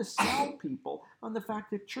try to sell people on the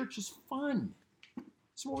fact that church is fun.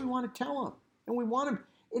 That's what we want to tell them. And we want them.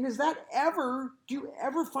 And do you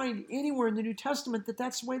ever find anywhere in the New Testament that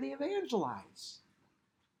that's the way they evangelize?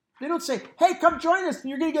 They don't say, hey, come join us and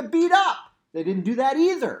you're going to get beat up. They didn't do that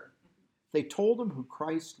either. They told them who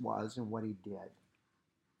Christ was and what he did.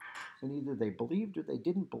 And either they believed or they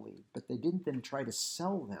didn't believe, but they didn't then try to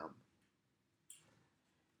sell them.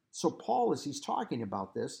 So Paul, as he's talking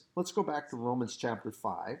about this, let's go back to Romans chapter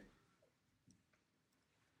 5.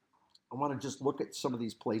 I want to just look at some of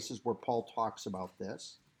these places where Paul talks about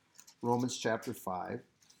this. Romans chapter 5.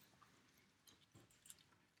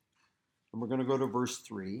 And we're going to go to verse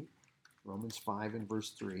 3. Romans 5 and verse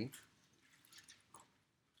 3.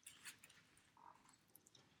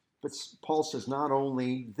 But Paul says not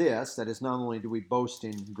only this, that is, not only do we boast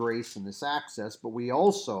in grace and this access, but we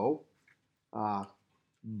also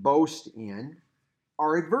boast in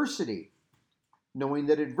our adversity, knowing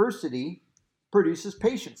that adversity produces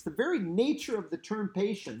patience. The very nature of the term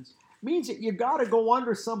patience means that you got to go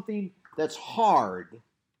under something that's hard.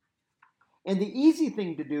 And the easy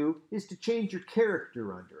thing to do is to change your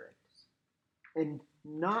character under it and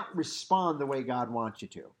not respond the way God wants you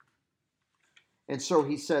to. And so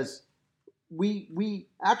he says, we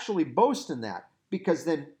actually boast in that, because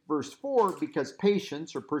then verse 4, because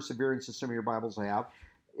patience or perseverance, as some of your Bibles have,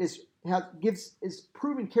 is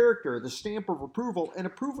proven character, the stamp of approval, and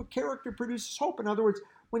approval character produces hope. In other words,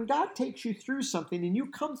 when God takes you through something and you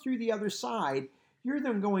come through the other side, you're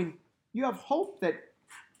then going, you have hope that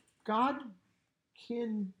God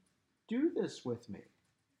can do this with me.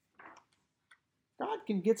 God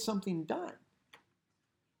can get something done.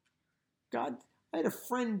 I had a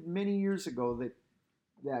friend many years ago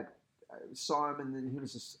that I saw him, and then he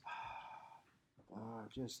was just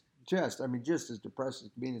as depressed as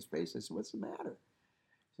could be in his face. I said, "What's the matter?"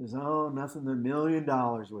 He says, "Oh, nothing that $1 million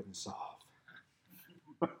wouldn't solve."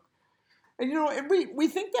 And and we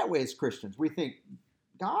think that way as Christians. We think,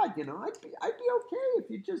 God, I'd be okay if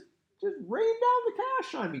you just rain down the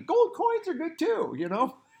cash on me. Gold coins are good too,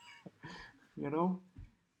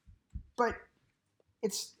 But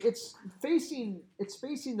it's facing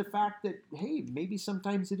the fact that, hey, maybe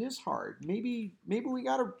sometimes it is hard. Maybe we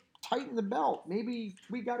got to tighten the belt. Maybe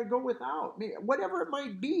we got to go without. Whatever it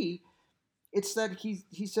might be, it's that he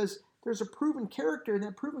says there's a proven character, and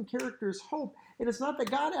that proven character is hope. And it's not that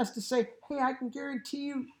God has to say, hey, I can guarantee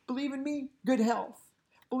you, believe in me, good health.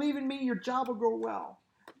 Believe in me, your job will go well.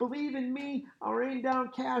 Believe in me, I'll rain down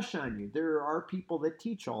cash on you. There are people that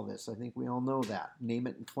teach all this. I think we all know that. Name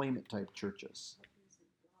it and claim it type churches.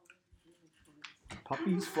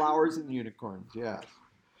 Puppies, flowers, and unicorns, yes.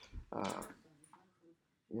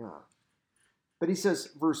 Yeah. But he says,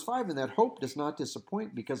 verse 5, and that hope does not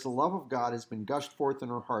disappoint, because the love of God has been gushed forth in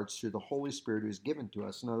our hearts through the Holy Spirit who is given to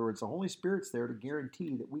us. In other words, the Holy Spirit's there to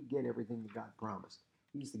guarantee that we get everything that God promised.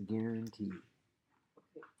 He's the guarantee.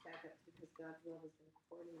 Okay, back up, because God's love has been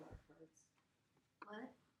poured into our hearts. What?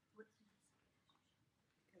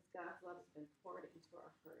 Because God's love has been poured into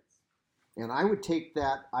our hearts. And I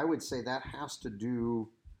would say that has to do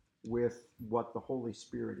with what the Holy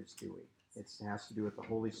Spirit is doing. It has to do with the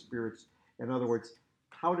Holy Spirit's. In other words,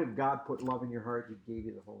 how did God put love in your heart? He gave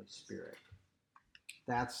you the Holy Spirit.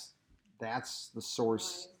 That's the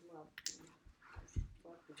source.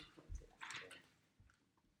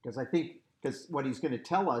 Because what he's going to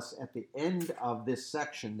tell us at the end of this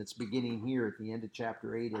section that's beginning here at the end of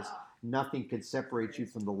chapter 8 is nothing can separate you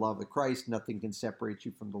from the love of Christ. Nothing can separate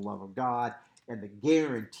you from the love of God. And the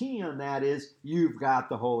guarantee on that is you've got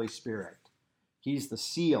the Holy Spirit. He's the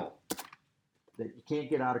seal that you can't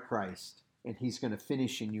get out of Christ. And he's going to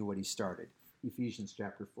finish in you what he started. Ephesians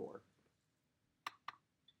chapter 4.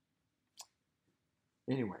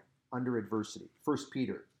 Anyway, under adversity. 1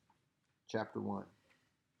 Peter chapter 1.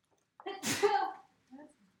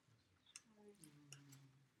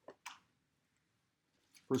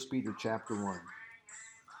 1 Peter chapter 1.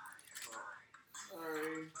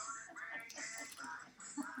 Sorry.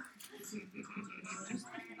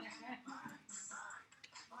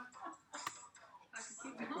 I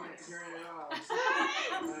can't turn it off. I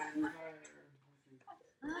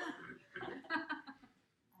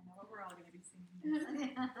know what we're all going to be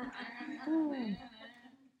singing.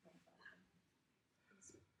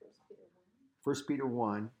 1 Peter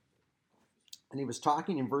 1. And he was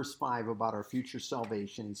talking in verse 5 about our future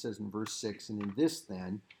salvation. He says in verse 6, and in this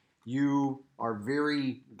then, you are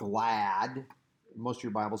very glad. Most of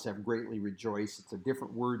your Bibles have greatly rejoice. It's a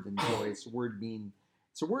different word than joy. It's a word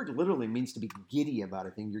literally means to be giddy about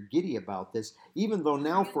a thing. You're giddy about this, even though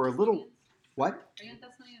now for a little, what? Are you in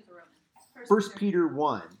Thessalonians or Romans? 1 Peter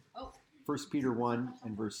 1. Oh. 1 Peter 1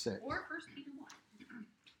 and verse 6. Or 1 Peter 1.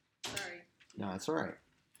 Sorry. No, that's all right.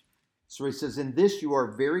 So he says, in this you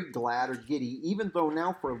are very glad or giddy, even though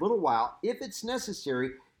now for a little while, if it's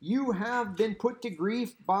necessary, you have been put to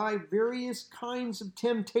grief by various kinds of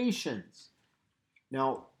temptations.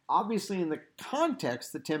 Now, obviously in the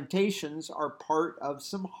context, the temptations are part of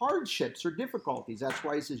some hardships or difficulties. That's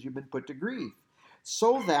why he says you've been put to grief.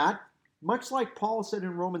 So that, much like Paul said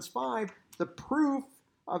in Romans 5, the proof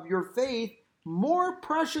of your faith more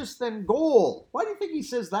precious than gold. Why do you think he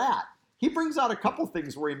says that? He brings out a couple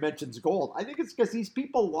things where he mentions gold. I think it's because these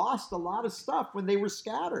people lost a lot of stuff when they were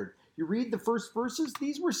scattered. You read the first verses,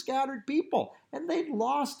 these were scattered people, and they'd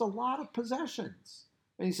lost a lot of possessions.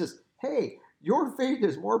 And he says, hey, your faith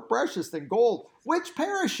is more precious than gold, which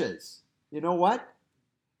perishes. You know what?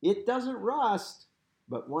 It doesn't rust,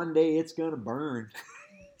 but one day it's going to burn.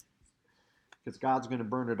 Because God's going to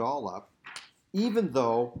burn it all up. Even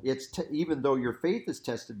though your faith is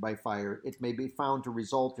tested by fire, it may be found to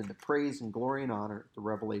result in the praise and glory and honor, the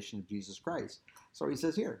revelation of Jesus Christ. So he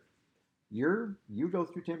says here, you go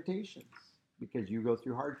through temptations. because you go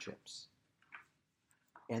through hardships.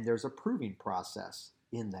 And there's a proving process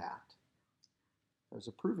in that. There's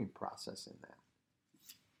a proving process in that.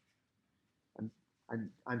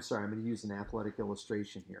 I'm sorry, I'm going to use an athletic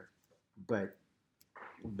illustration here. But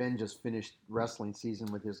Ben just finished wrestling season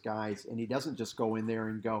with his guys, and he doesn't just go in there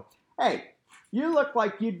and go, hey, you look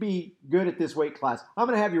like you'd be good at this weight class. I'm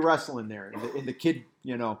going to have you wrestle in there. And the kid,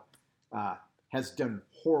 has done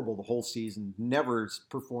horrible the whole season, never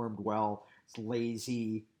performed well, it's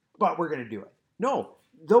lazy, but we're going to do it. No,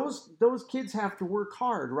 those kids have to work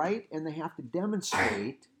hard, right? And they have to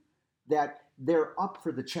demonstrate that they're up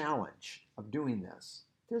for the challenge of doing this.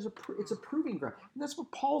 It's a proving ground. And that's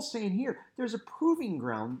what Paul's saying here. There's a proving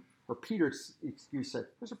ground, or Peter's excuse said,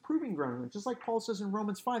 there's a proving ground. Just like Paul says in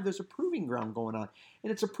Romans 5, there's a proving ground going on.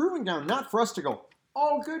 And it's a proving ground not for us to go,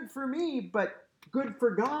 oh, good for me, but good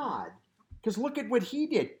for God. Because look at what he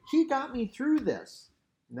did. He got me through this.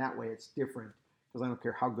 And that way it's different. Because I don't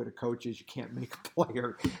care how good a coach is, you can't make a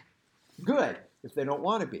player good if they don't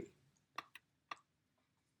want to be.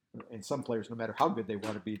 And some players, no matter how good they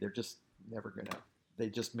want to be, they're just never going to. They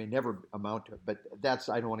just may never amount to it. But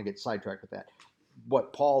I don't want to get sidetracked with that.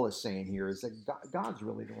 What Paul is saying here is that God's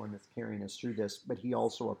really the one that's carrying us through this, but he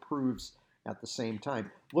also approves at the same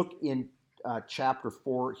time. Look in chapter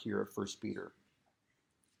 4 here of 1 Peter.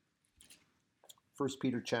 1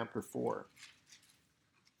 Peter chapter 4.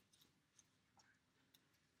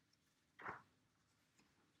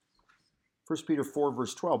 1 Peter 4,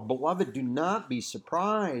 verse 12. Beloved, do not be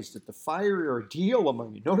surprised at the fiery ordeal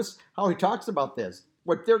among you. Notice how he talks about this.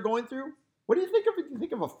 What they're going through. What do you think of it? You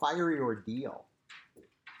think of a fiery ordeal?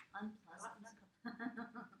 Unpleasant.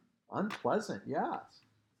 Unpleasant, yes.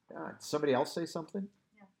 Yeah. Did somebody else say something?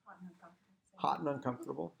 Yeah, hot and uncomfortable. Hot and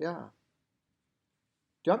uncomfortable, yeah.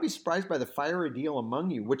 Do not be surprised by the fiery ordeal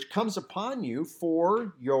among you, which comes upon you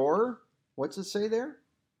for your, what's it say there?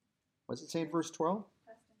 What's it say in verse 12?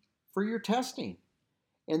 For your testing.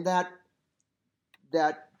 And that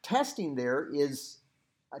testing there is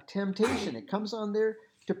a temptation. It comes on there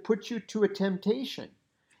to put you to a temptation,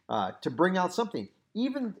 to bring out something,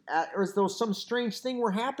 even as though some strange thing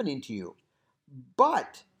were happening to you.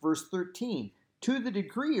 But, verse 13, to the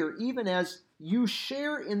degree or even as you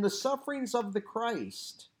share in the sufferings of the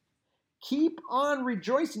Christ, keep on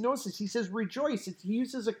rejoicing. Notice this, he says rejoice. He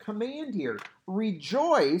uses a command here.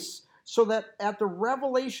 Rejoice, so that at the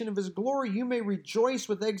revelation of his glory you may rejoice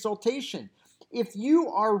with exultation. If you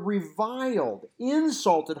are reviled,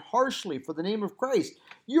 insulted harshly for the name of Christ,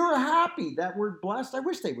 you're happy. That word blessed, I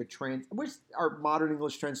wish they would I wish our modern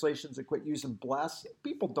English translations would quit using blessed.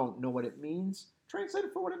 People don't know what it means. Translate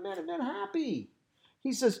it for what it meant. It meant happy.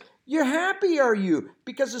 He says, you're happy, are you?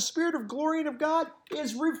 Because the Spirit of glory and of God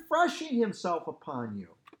is refreshing himself upon you.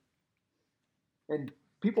 And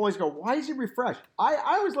people always go, why is he refreshed? I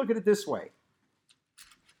always look at it this way.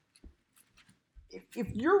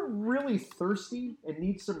 If you're really thirsty and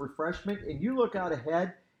need some refreshment and you look out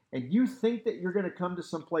ahead and you think that you're going to come to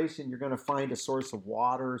some place and you're going to find a source of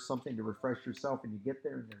water or something to refresh yourself, and you get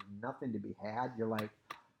there and there's nothing to be had, you're like,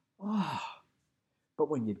 oh. But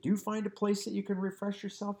when you do find a place that you can refresh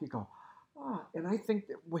yourself, you go, oh. And I think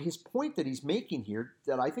that his point that he's making here,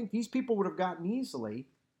 that I think these people would have gotten easily,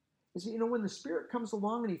 is that, when the Spirit comes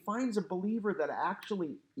along and he finds a believer that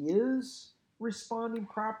actually is responding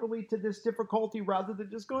properly to this difficulty rather than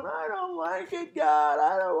just going, I don't like it, God,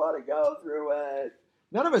 I don't want to go through it.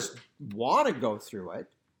 None of us want to go through it,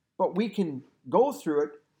 but we can go through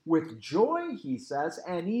it with joy, he says,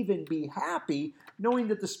 and even be happy knowing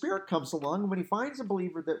that the Spirit comes along, and when he finds a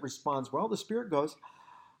believer that responds well, the Spirit goes,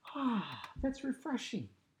 that's refreshing.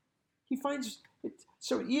 He finds it,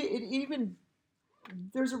 so even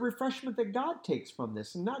there's a refreshment that God takes from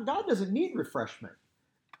this. And God doesn't need refreshment.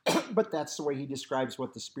 But that's the way he describes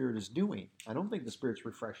what the Spirit is doing. I don't think the Spirit's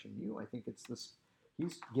refreshing you. I think it's this.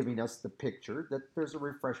 He's giving us the picture that there's a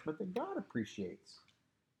refreshment that God appreciates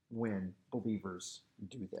when believers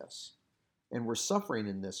do this. And we're suffering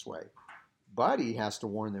in this way. But he has to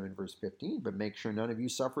warn them in verse 15, but make sure none of you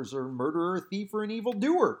suffers as a murderer, a thief, or an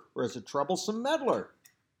evildoer, or as a troublesome meddler.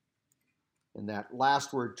 And that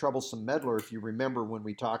last word, troublesome meddler, if you remember when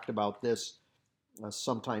we talked about this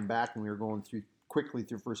sometime back when we were going quickly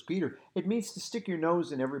through 1 Peter, it means to stick your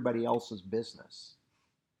nose in everybody else's business.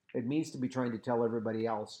 It means to be trying to tell everybody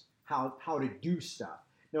else how to do stuff.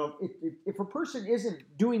 Now, if a person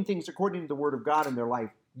isn't doing things according to the Word of God in their life,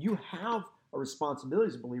 you have a responsibility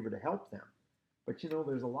as a believer to help them. But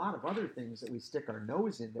there's a lot of other things that we stick our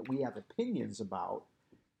nose in that we have opinions about,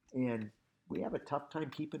 and we have a tough time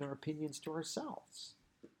keeping our opinions to ourselves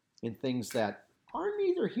in things that are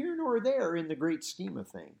neither here nor there in the great scheme of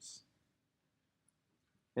things.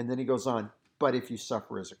 And then he goes on, but if you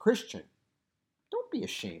suffer as a Christian, don't be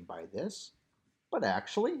ashamed by this, but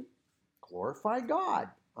actually glorify God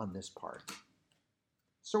on this part.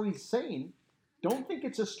 So he's saying, don't think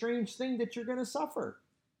it's a strange thing that you're going to suffer.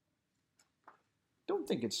 Don't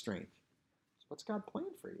think it's strange. What's God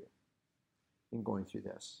planned for you in going through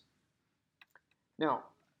this? Now,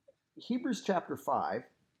 Hebrews chapter 5,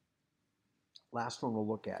 last one we'll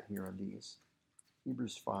look at here on these.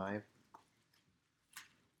 Hebrews 5.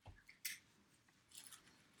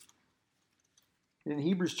 In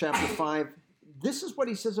Hebrews chapter 5, this is what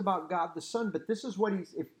he says about God the Son, but this is what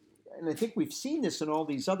and I think we've seen this in all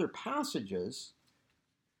these other passages,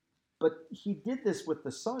 but he did this with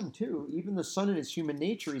the Son too. Even the Son in his human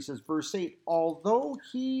nature, he says, verse 8, although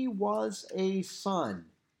he was a son,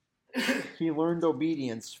 he learned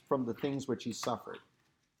obedience from the things which he suffered.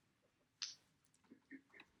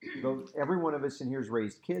 Though every one of us in here has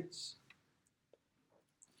raised kids.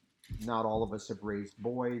 Not all of us have raised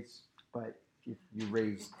boys, but if you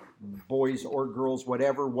raise boys or girls,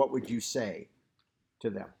 whatever, what would you say to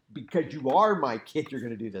them? Because you are my kid, you're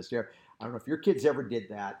going to do this. I don't know if your kids ever did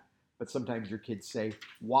that, but sometimes your kids say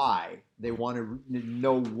why. They want to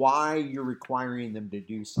know why you're requiring them to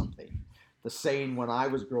do something. The saying when I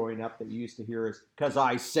was growing up that you used to hear is, because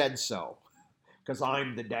I said so, because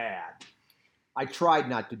I'm the dad. I tried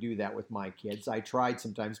not to do that with my kids. I tried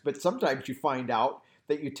sometimes, but sometimes you find out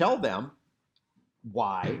that you tell them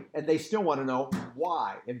why, and they still want to know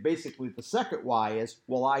why. And basically the second why is,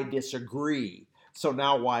 well, I disagree. So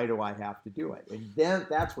now why do I have to do it? And then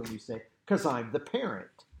that's when you say, because I'm the parent.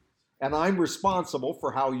 And I'm responsible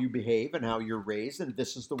for how you behave and how you're raised, and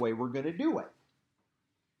this is the way we're going to do it.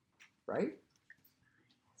 Right?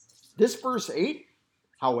 This verse 8,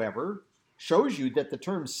 however, shows you that the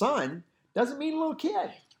term son doesn't mean little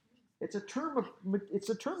kid. It's a term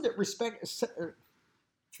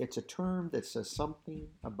that says something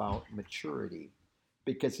about maturity,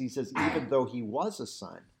 because he says even though he was a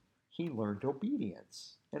son, he learned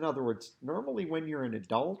obedience. In other words, normally when you're an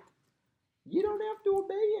adult, you don't have to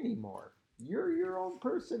obey anymore. You're your own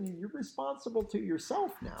person and you're responsible to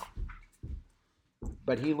yourself now.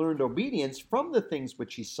 But he learned obedience from the things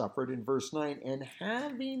which he suffered in verse 9, and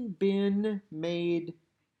having been made,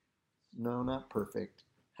 no, not perfect,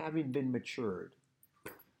 having been matured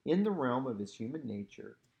in the realm of his human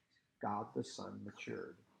nature, God the Son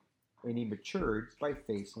matured. And he matured by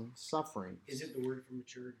facing suffering. Is it the word for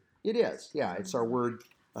matured? It is, yeah. It's our word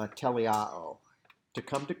teleao. To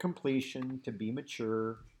come to completion, to be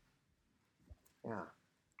mature. Yeah.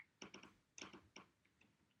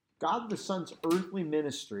 God the Son's earthly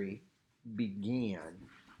ministry began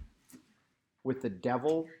with the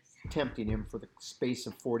devil tempting him for the space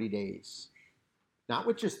of 40 days. Not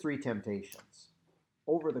with just 3 temptations.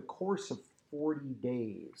 Over the course of 40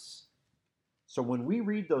 days. So when we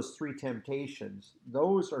read those 3 temptations,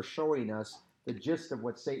 those are showing us the gist of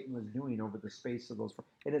what Satan was doing over the space of those.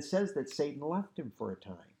 And it says that Satan left him for a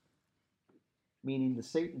time. Meaning that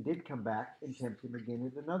Satan did come back and tempt him again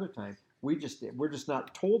at another time. We're just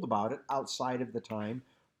not told about it outside of the time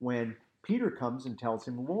when Peter comes and tells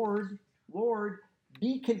him, Lord,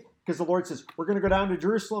 because the Lord says, we're going to go down to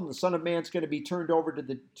Jerusalem. The Son of Man's going to be turned over to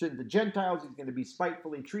the Gentiles. He's going to be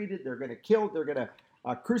spitefully treated. They're going to kill. They're going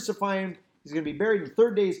to crucify him. He's going to be buried. And the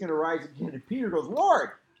 3rd day he's going to rise again. And Peter goes, Lord,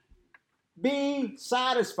 be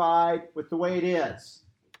satisfied with the way it is.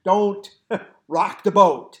 Don't rock the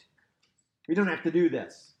boat. We don't have to do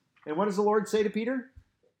this. And what does the Lord say to Peter?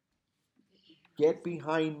 Get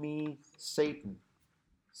behind me, Satan.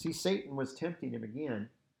 See, Satan was tempting him again,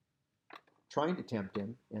 trying to tempt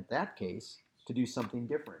him, in that case, to do something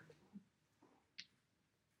different.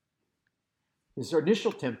 His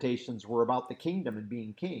initial temptations were about the kingdom and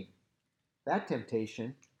being king. That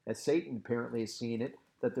temptation, as Satan apparently is seeing it,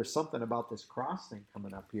 that there's something about this cross thing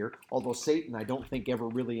coming up here. Although Satan, I don't think, ever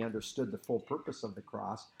really understood the full purpose of the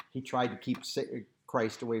cross. He tried to keep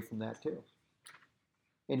Christ away from that too.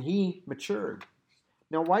 And he matured.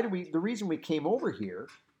 Now, the reason we came over here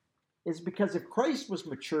is because if Christ was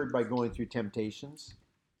matured by going through temptations,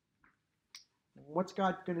 what's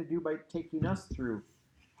God going to do by taking us through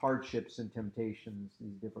hardships and temptations,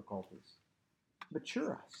 these difficulties?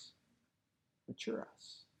 Mature us. Mature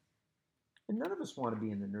us. And none of us want to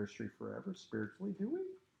be in the nursery forever spiritually, do we?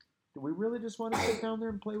 Do we really just want to sit down there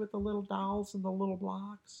and play with the little dolls and the little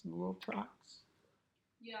blocks and the little trucks?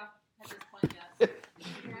 Yeah, at this point, yes.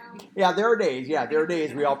 Yeah, there are days. Yeah, there are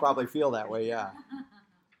days we all probably feel that way, yeah.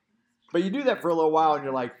 But you do that for a little while and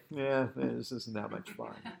you're like, yeah, this isn't that much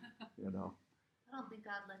fun, you know. I don't think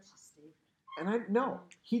God lets you stay there.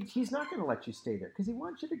 And he's not going to let you stay there because he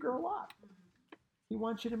wants you to grow up. He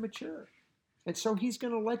wants you to mature. And so he's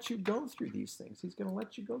going to let you go through these things. He's going to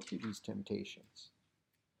let you go through these temptations.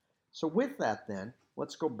 So with that then,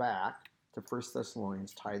 let's go back to 1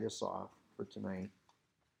 Thessalonians, tie this off for tonight.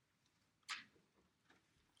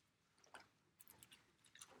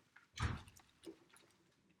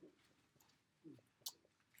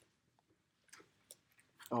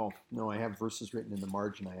 Oh, no, I have verses written in the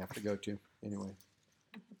margin I have to go to. Anyway,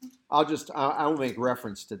 I'll make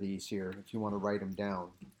reference to these here if you want to write them down.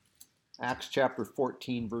 Acts chapter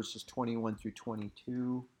 14, verses 21 through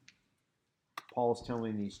 22. Paul's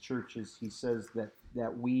telling these churches, he says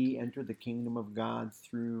that we enter the kingdom of God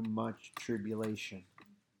through much tribulation.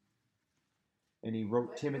 And he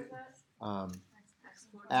wrote Timothy,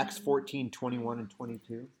 Acts 14, 21 and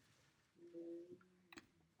 22.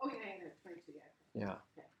 Oh, yeah, 22, yeah. Yeah.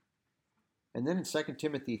 And then in 2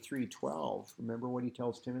 Timothy 3:12, remember what he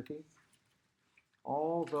tells Timothy?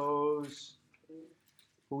 All those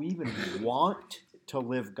who even want to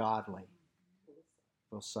live godly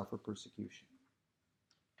will suffer persecution.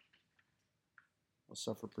 Will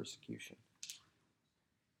suffer persecution.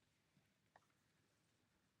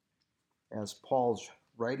 As Paul's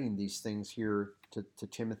writing these things here to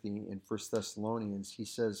Timothy in 1 Thessalonians, he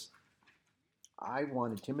says, I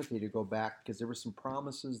wanted Timothy to go back because there were some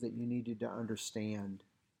promises that you needed to understand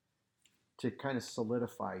to kind of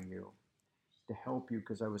solidify you, to help you,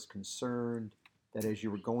 because I was concerned that as you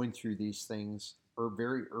were going through these things, or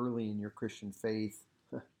very early in your Christian faith,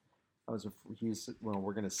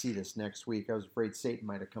 we're going to see this next week. I was afraid Satan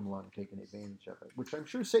might have come along and taken advantage of it, which I'm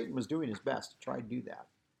sure Satan was doing his best to try to do that.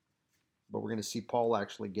 But we're going to see Paul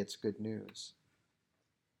actually gets good news.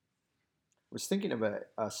 I was thinking of a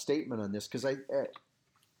statement on this because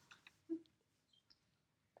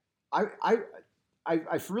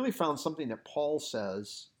I've really found something that Paul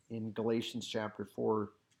says in Galatians chapter 4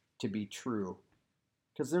 to be true.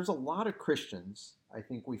 Because there's a lot of Christians, I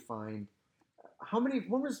think we find.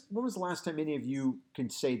 When was the last time any of you can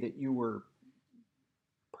say that you were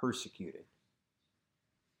persecuted?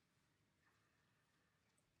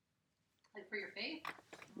 Like for your faith?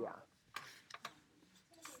 Yeah.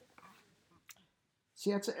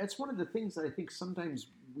 See, that's one of the things that I think sometimes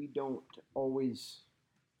we don't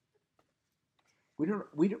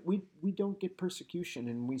get persecution,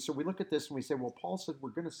 and we look at this and we say, well, Paul said we're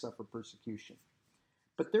going to suffer persecution.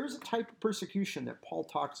 But there's a type of persecution that Paul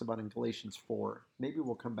talks about in Galatians 4. Maybe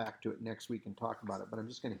we'll come back to it next week and talk about it, but I'm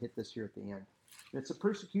just going to hit this here at the end. And it's a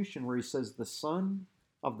persecution where he says the son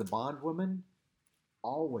of the bondwoman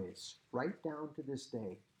always, right down to this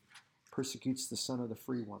day, persecutes the son of the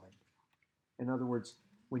free woman. In other words,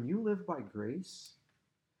 when you live by grace,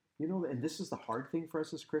 and this is the hard thing for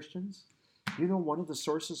us as Christians, one of the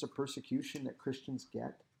sources of persecution that Christians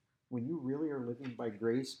get when you really are living by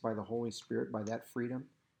grace, by the Holy Spirit, by that freedom,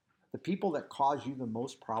 the people that cause you the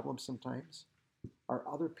most problems sometimes are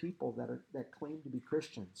other people that claim to be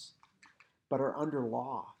Christians, but are under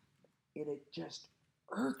law. And it just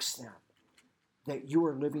irks them that you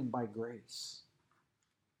are living by grace.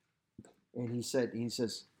 And he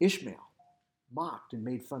says, Ishmael mocked and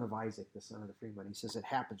made fun of Isaac, the son of the free man. He says it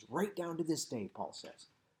happens right down to this day, Paul says.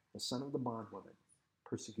 The son of the bondwoman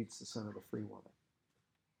persecutes the son of the free woman.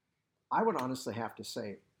 I would honestly have to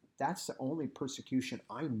say that's the only persecution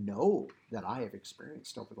I know that I have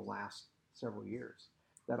experienced over the last several years.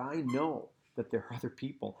 That I know that there are other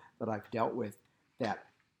people that I've dealt with that,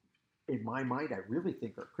 in my mind, I really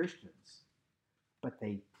think are Christians. But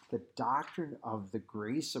the doctrine of the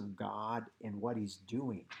grace of God and what he's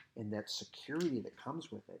doing and that security that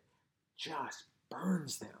comes with it just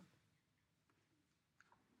burns them.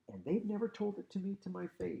 And they've never told it to me to my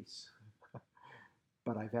face.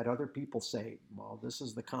 But I've had other people say, well, this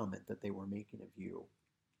is the comment that they were making of you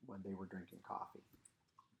when they were drinking coffee.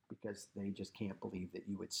 Because they just can't believe that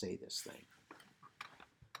you would say this thing.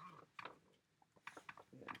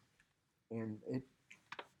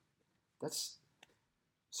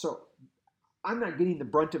 So I'm not getting the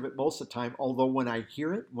brunt of it most of the time, although when I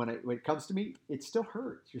hear it, when it comes to me, it still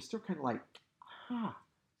hurts. You're still kind of like,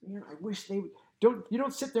 man, I wish they would. You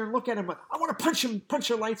don't sit there and look at them. I want to punch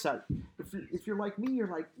their lights out. If you're like me, you're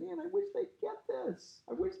like, man, I wish they'd get this.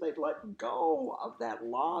 I wish they'd let go of that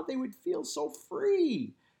law. They would feel so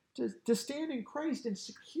free to stand in Christ and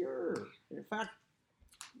secure. And in fact,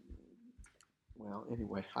 well,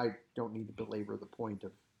 anyway, I don't need to belabor the point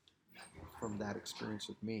from that experience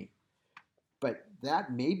with me. But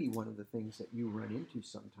that may be one of the things that you run into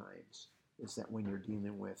sometimes, is that when you're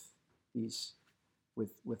dealing with these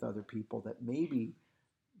with other people, that maybe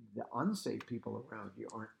the unsaved people around you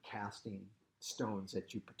aren't casting stones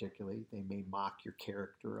at you particularly. They may mock your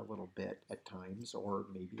character a little bit at times, or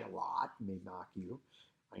maybe a lot. May mock you.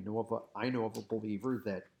 I know of a believer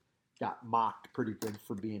that got mocked pretty good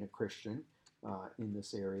for being a Christian in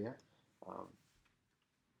this area, um,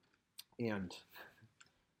 and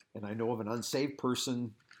I know of an unsaved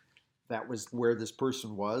person that was where this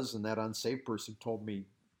person was, and that unsaved person told me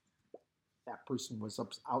that person was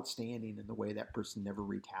outstanding in the way that person never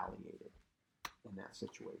retaliated in that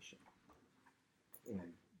situation,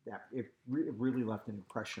 and that it really left an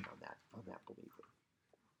impression on that believer.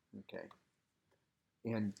 Okay,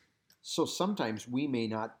 and so sometimes we may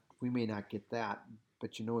not get that, but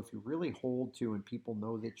if you really hold to, and people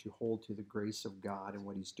know that you hold to the grace of God and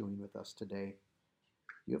what He's doing with us today,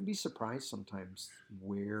 you'll be surprised sometimes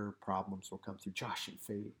where problems will come through. Josh and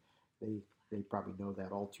Faye, they probably know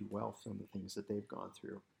that all too well, some of the things that they've gone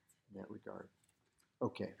through in that regard.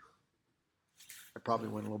 Okay. I probably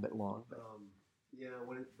went a little bit long. But yeah,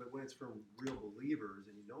 when it's from real believers,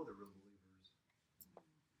 and they're real believers,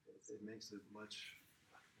 it makes it much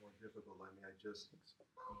more difficult. I mean,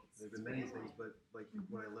 there've been many things, but like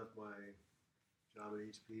when I left my job at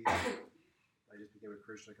HP, I just became a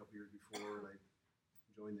Christian a couple years before, and I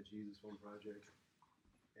joined the Jesus Film Project.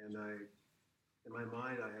 And in my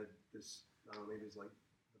mind, I had this, I don't know, maybe it's like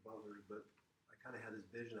the Butlers, but I kind of had this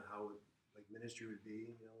vision of how ministry would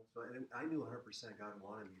be, So I knew 100% God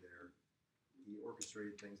wanted me there. He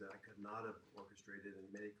orchestrated things that I could not have orchestrated and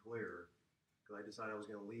made it clear. Because I decided I was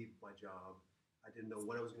going to leave my job. I didn't know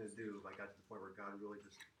what I was going to do. I got to the point where God really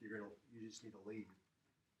you just need to leave.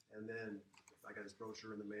 And then I got this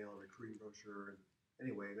brochure in the mail, a recruiting brochure. And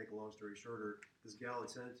anyway, make a long story shorter, this gal had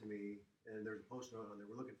sent it to me, and there's a post note on there.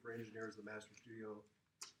 We're looking for engineers at the Master Studio.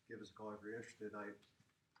 Give us a call if you're interested. And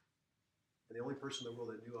the only person in the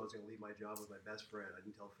world that knew I was going to leave my job was my best friend. I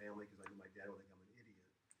didn't tell family because I knew my dad would think I'm an idiot.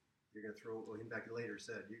 You're going to him back later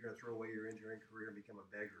said, you're going to throw away your engineering career and become a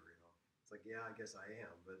beggar, It's like, yeah, I guess I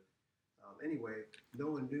am. But anyway,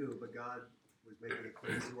 no one knew, but God was making it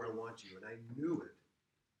clear, this is where I want you. And I knew it.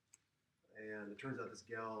 And it turns out this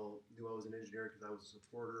gal knew I was an engineer because I was a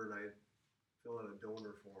supporter, and I filled out a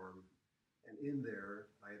donor form. And in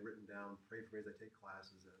there, I had written down, pray for me as I take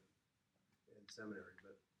classes in seminary.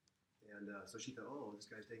 So she thought, oh, this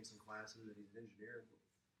guy's taking some classes and he's an engineer.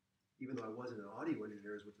 Even though I wasn't an audio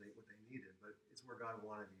engineer, is what they needed, but it's where God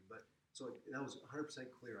wanted me. But so that was 100%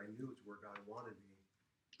 clear. I knew it's where God wanted me.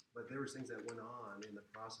 But there was things that went on in the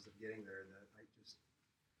process of getting there that I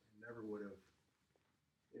never would have.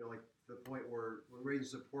 Like the point where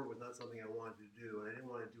raising support was not something I wanted to do, and I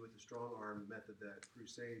didn't want to do it the strong arm method that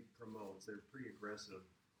Crusade promotes. They're pretty aggressive.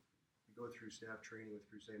 You go through staff training with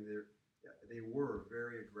Crusade, they were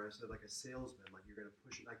very aggressive, like a salesman, like you're going to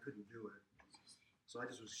push it. I couldn't do it. So I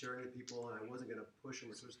just was sharing with people, and I wasn't going to push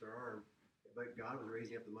them or twist their arm. But God was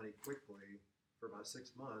raising up the money quickly for about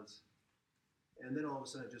 6 months. And then all of a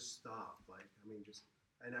sudden it just stopped.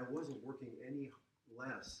 And I wasn't working any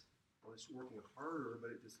less. I was working harder,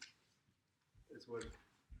 but it's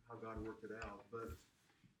how God worked it out. But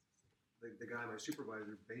the guy, my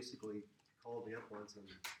supervisor, basically called me up once, and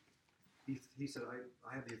he said,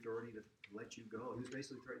 I have the authority to let you go. He was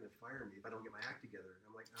basically threatening to fire me if I don't get my act together. And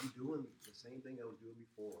I'm like, I'm doing the same thing I was doing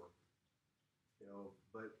before.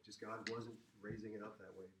 But just God wasn't raising it up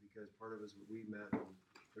that way, because part of us, we met, and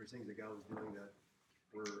there were things that God was doing that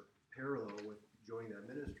were parallel with joining that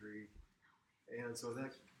ministry. And so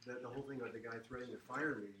that the whole thing about the guy threatening to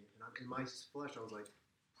fire me, and in my flesh, I was like,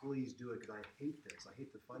 please do it, because I hate this. I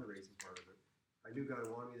hate the fundraising part of it. I knew God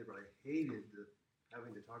wanted me there, but I hated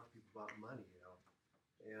having to talk to people about money,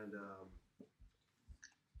 And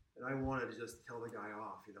I wanted to just tell the guy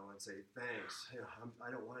off, and say, thanks. I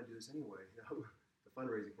don't want to do this anyway, the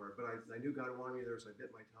fundraising part. But I knew God wanted me there, so I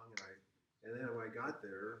bit my tongue. And then when I got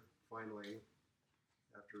there, finally,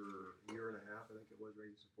 after a year and a half, I think it was,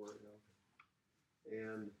 raising support,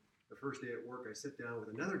 And the first day at work, I sit down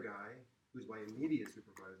with another guy who's my immediate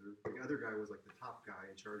supervisor. The other guy was like the top guy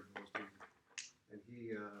in charge of those people.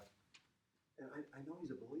 And I know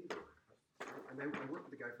he's a believer. I worked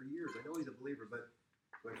with the guy for years. I know he's a believer, but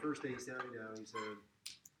my first day he sat me down, he said,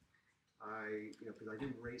 because I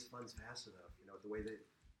didn't raise funds fast enough, the way that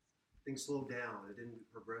things slowed down, it didn't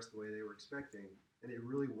progress the way they were expecting, and they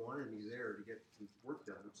really wanted me there to get some work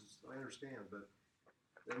done, which is, I understand, but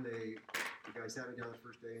then the guy sat me down the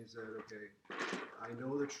first day and said, okay, I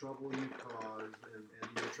know the trouble you caused, and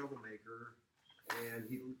you're a troublemaker, and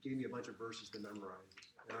he gave me a bunch of verses to memorize.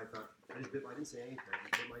 And I thought, I didn't say anything. I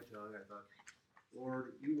bit my tongue. I thought,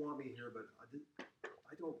 Lord, you want me here, but I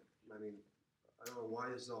don't know why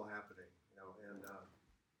this is all happening, And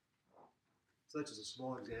So that's just a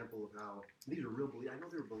small example of how these are real believers. I know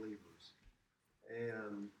they're believers,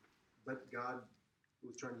 but God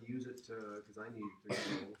was trying to use it because I needed to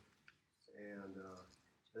grow, and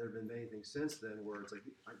there have been many things since then where it's like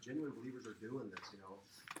genuine believers are doing this,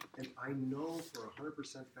 and I know for 100%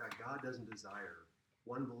 fact God doesn't desire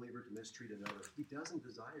one believer to mistreat another. He doesn't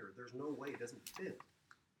desire. There's no way. It doesn't fit.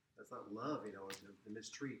 That's not love, to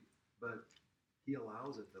mistreat. But He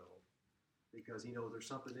allows it though, because He knows there's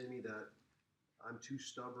something in me that I'm too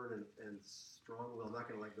stubborn and strong-willed. I'm not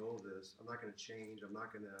going to let go of this. I'm not going to change. I'm not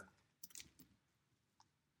going to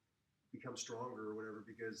become stronger or whatever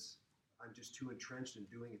because I'm just too entrenched in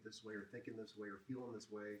doing it this way or thinking this way or feeling this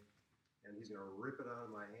way. And He's going to rip it out of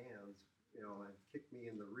my hands, and kick me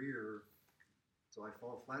in the rear. So I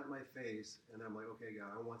fall flat in my face, and I'm like, okay, God,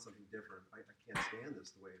 I want something different. I can't stand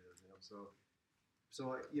this the way it is, So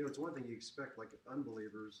it's one thing you expect, like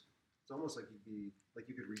unbelievers. It's almost like you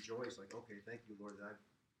could rejoice, like, okay, thank you, Lord, that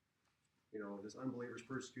this unbeliever's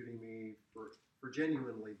persecuting me for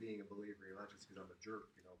genuinely being a believer, not just because I'm a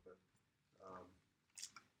jerk,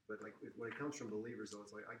 but like when it comes from believers, though,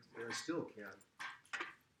 it's like I still can't.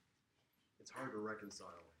 It's hard to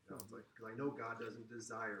reconcile, It's like because I know God doesn't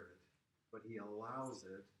desire it, but He allows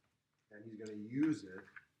it, and He's going to use it,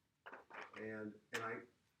 and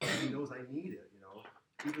He knows I need it,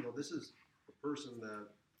 even though this is the person that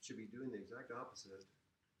should be doing the exact opposite,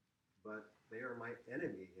 but they are my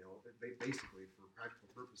enemy, basically for practical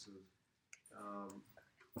purposes,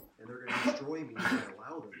 and they're going to destroy me if I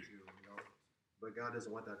allow them to, But God doesn't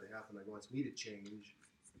want that to happen. He wants me to change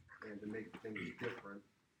and to make things different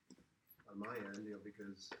on my end,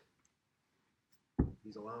 because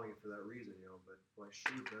He's allowing it for that reason, But boy,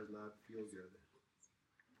 sure does not feel good.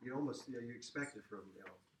 You almost, you expect it from,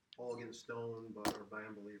 Paul getting stoned by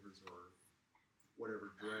unbelievers or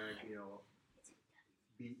whatever, dragged,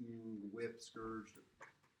 beaten, whipped, scourged.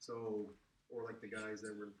 So, or like the guys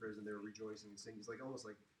that were in prison, they were rejoicing and singing. It's like almost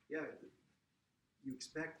like, yeah, you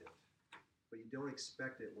expect it, but you don't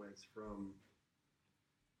expect it when it's from,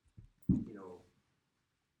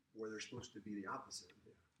 where they're supposed to be the opposite.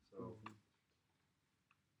 Yeah. So,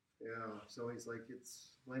 yeah. So it's like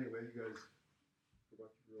well, anyway, you guys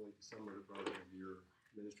forgot to really summarize probably your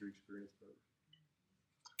ministry experience, but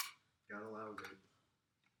God allows it.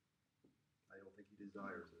 I don't think He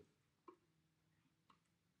desires it.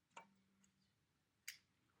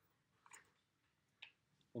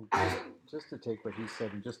 And just to take what he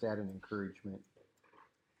said and just add an encouragement,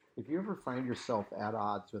 if you ever find yourself at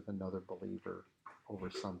odds with another believer over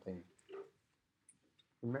something,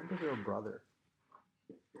 remember they're a brother.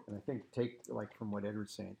 And I think take like from what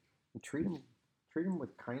Edward's saying, and treat them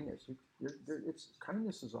with kindness.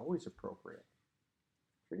 Kindness is always appropriate.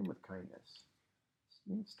 Treat them with kindness.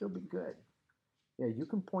 You can still be good. Yeah, you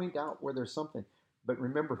can point out where there's something, but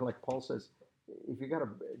remember, like Paul says, if you got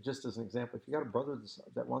just as an example, if you got a brother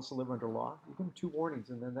that wants to live under law, you give him 2 warnings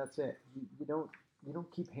and then that's it. You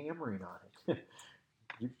don't keep hammering on it.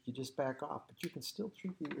 you just back off, but you can still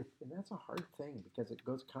treat and that's a hard thing because it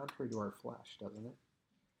goes contrary to our flesh, doesn't it?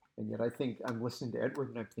 And yet I think I'm listening to Edward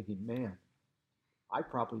and I'm thinking, man, I've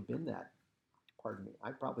probably been that.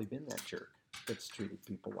 I've probably been that jerk that's treated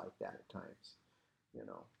people like that at times.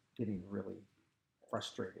 Getting really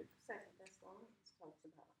frustrated. Second Thessalonians talks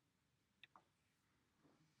about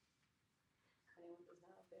anyone does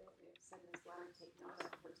not obey what we have said in this letter, take note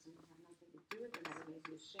of that person and have nothing to do with him, that he may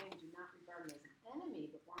be ashamed. Do not regard him as an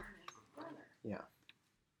enemy, but warn him as a brother. Yeah.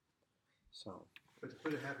 So. But to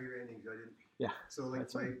put a happier ending, I didn't. Yeah. So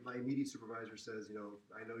like my immediate supervisor says,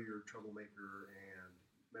 I know you're a troublemaker and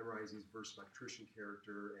memorize these verses about Christian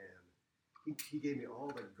character, and he gave me all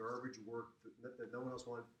the garbage work that no one else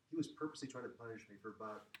wanted. He was purposely trying to punish me for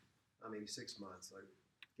about maybe 6 months. Like,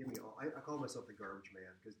 give me all. I call myself the garbage man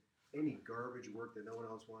because any garbage work that no one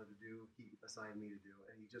else wanted to do, he assigned me to do,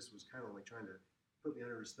 and he just was kind of like trying to put me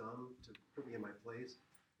under his thumb to put me in my place.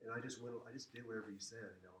 And I just did whatever he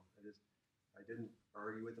said. I didn't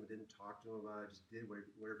argue with him, didn't talk to him about it. I just did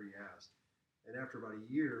whatever he asked. And after about a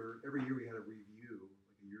year, every year we had a review,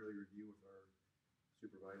 like a yearly review with our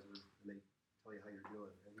supervisor, and they tell you how you're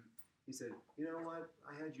doing. And he said, you know what?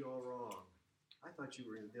 I had you all wrong. I thought you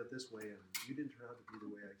were going to do it this way, and you didn't turn out to be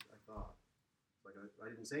the way I thought. Like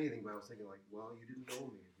I didn't say anything, but I was thinking like, well, you didn't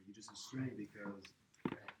know me. But you just assumed because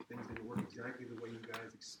things didn't work exactly the way you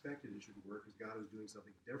guys expected it should work, because God was doing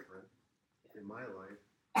something different in my life.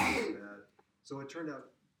 So it turned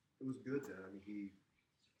out it was good then. It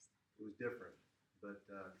was different. But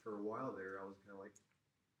for a while there, I was kind of like,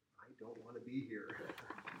 I don't want to be here.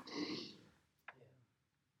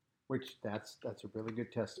 Which that's a really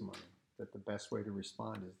good testimony that the best way to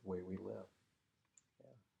respond is the way we live.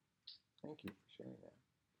 Thank you for sharing that.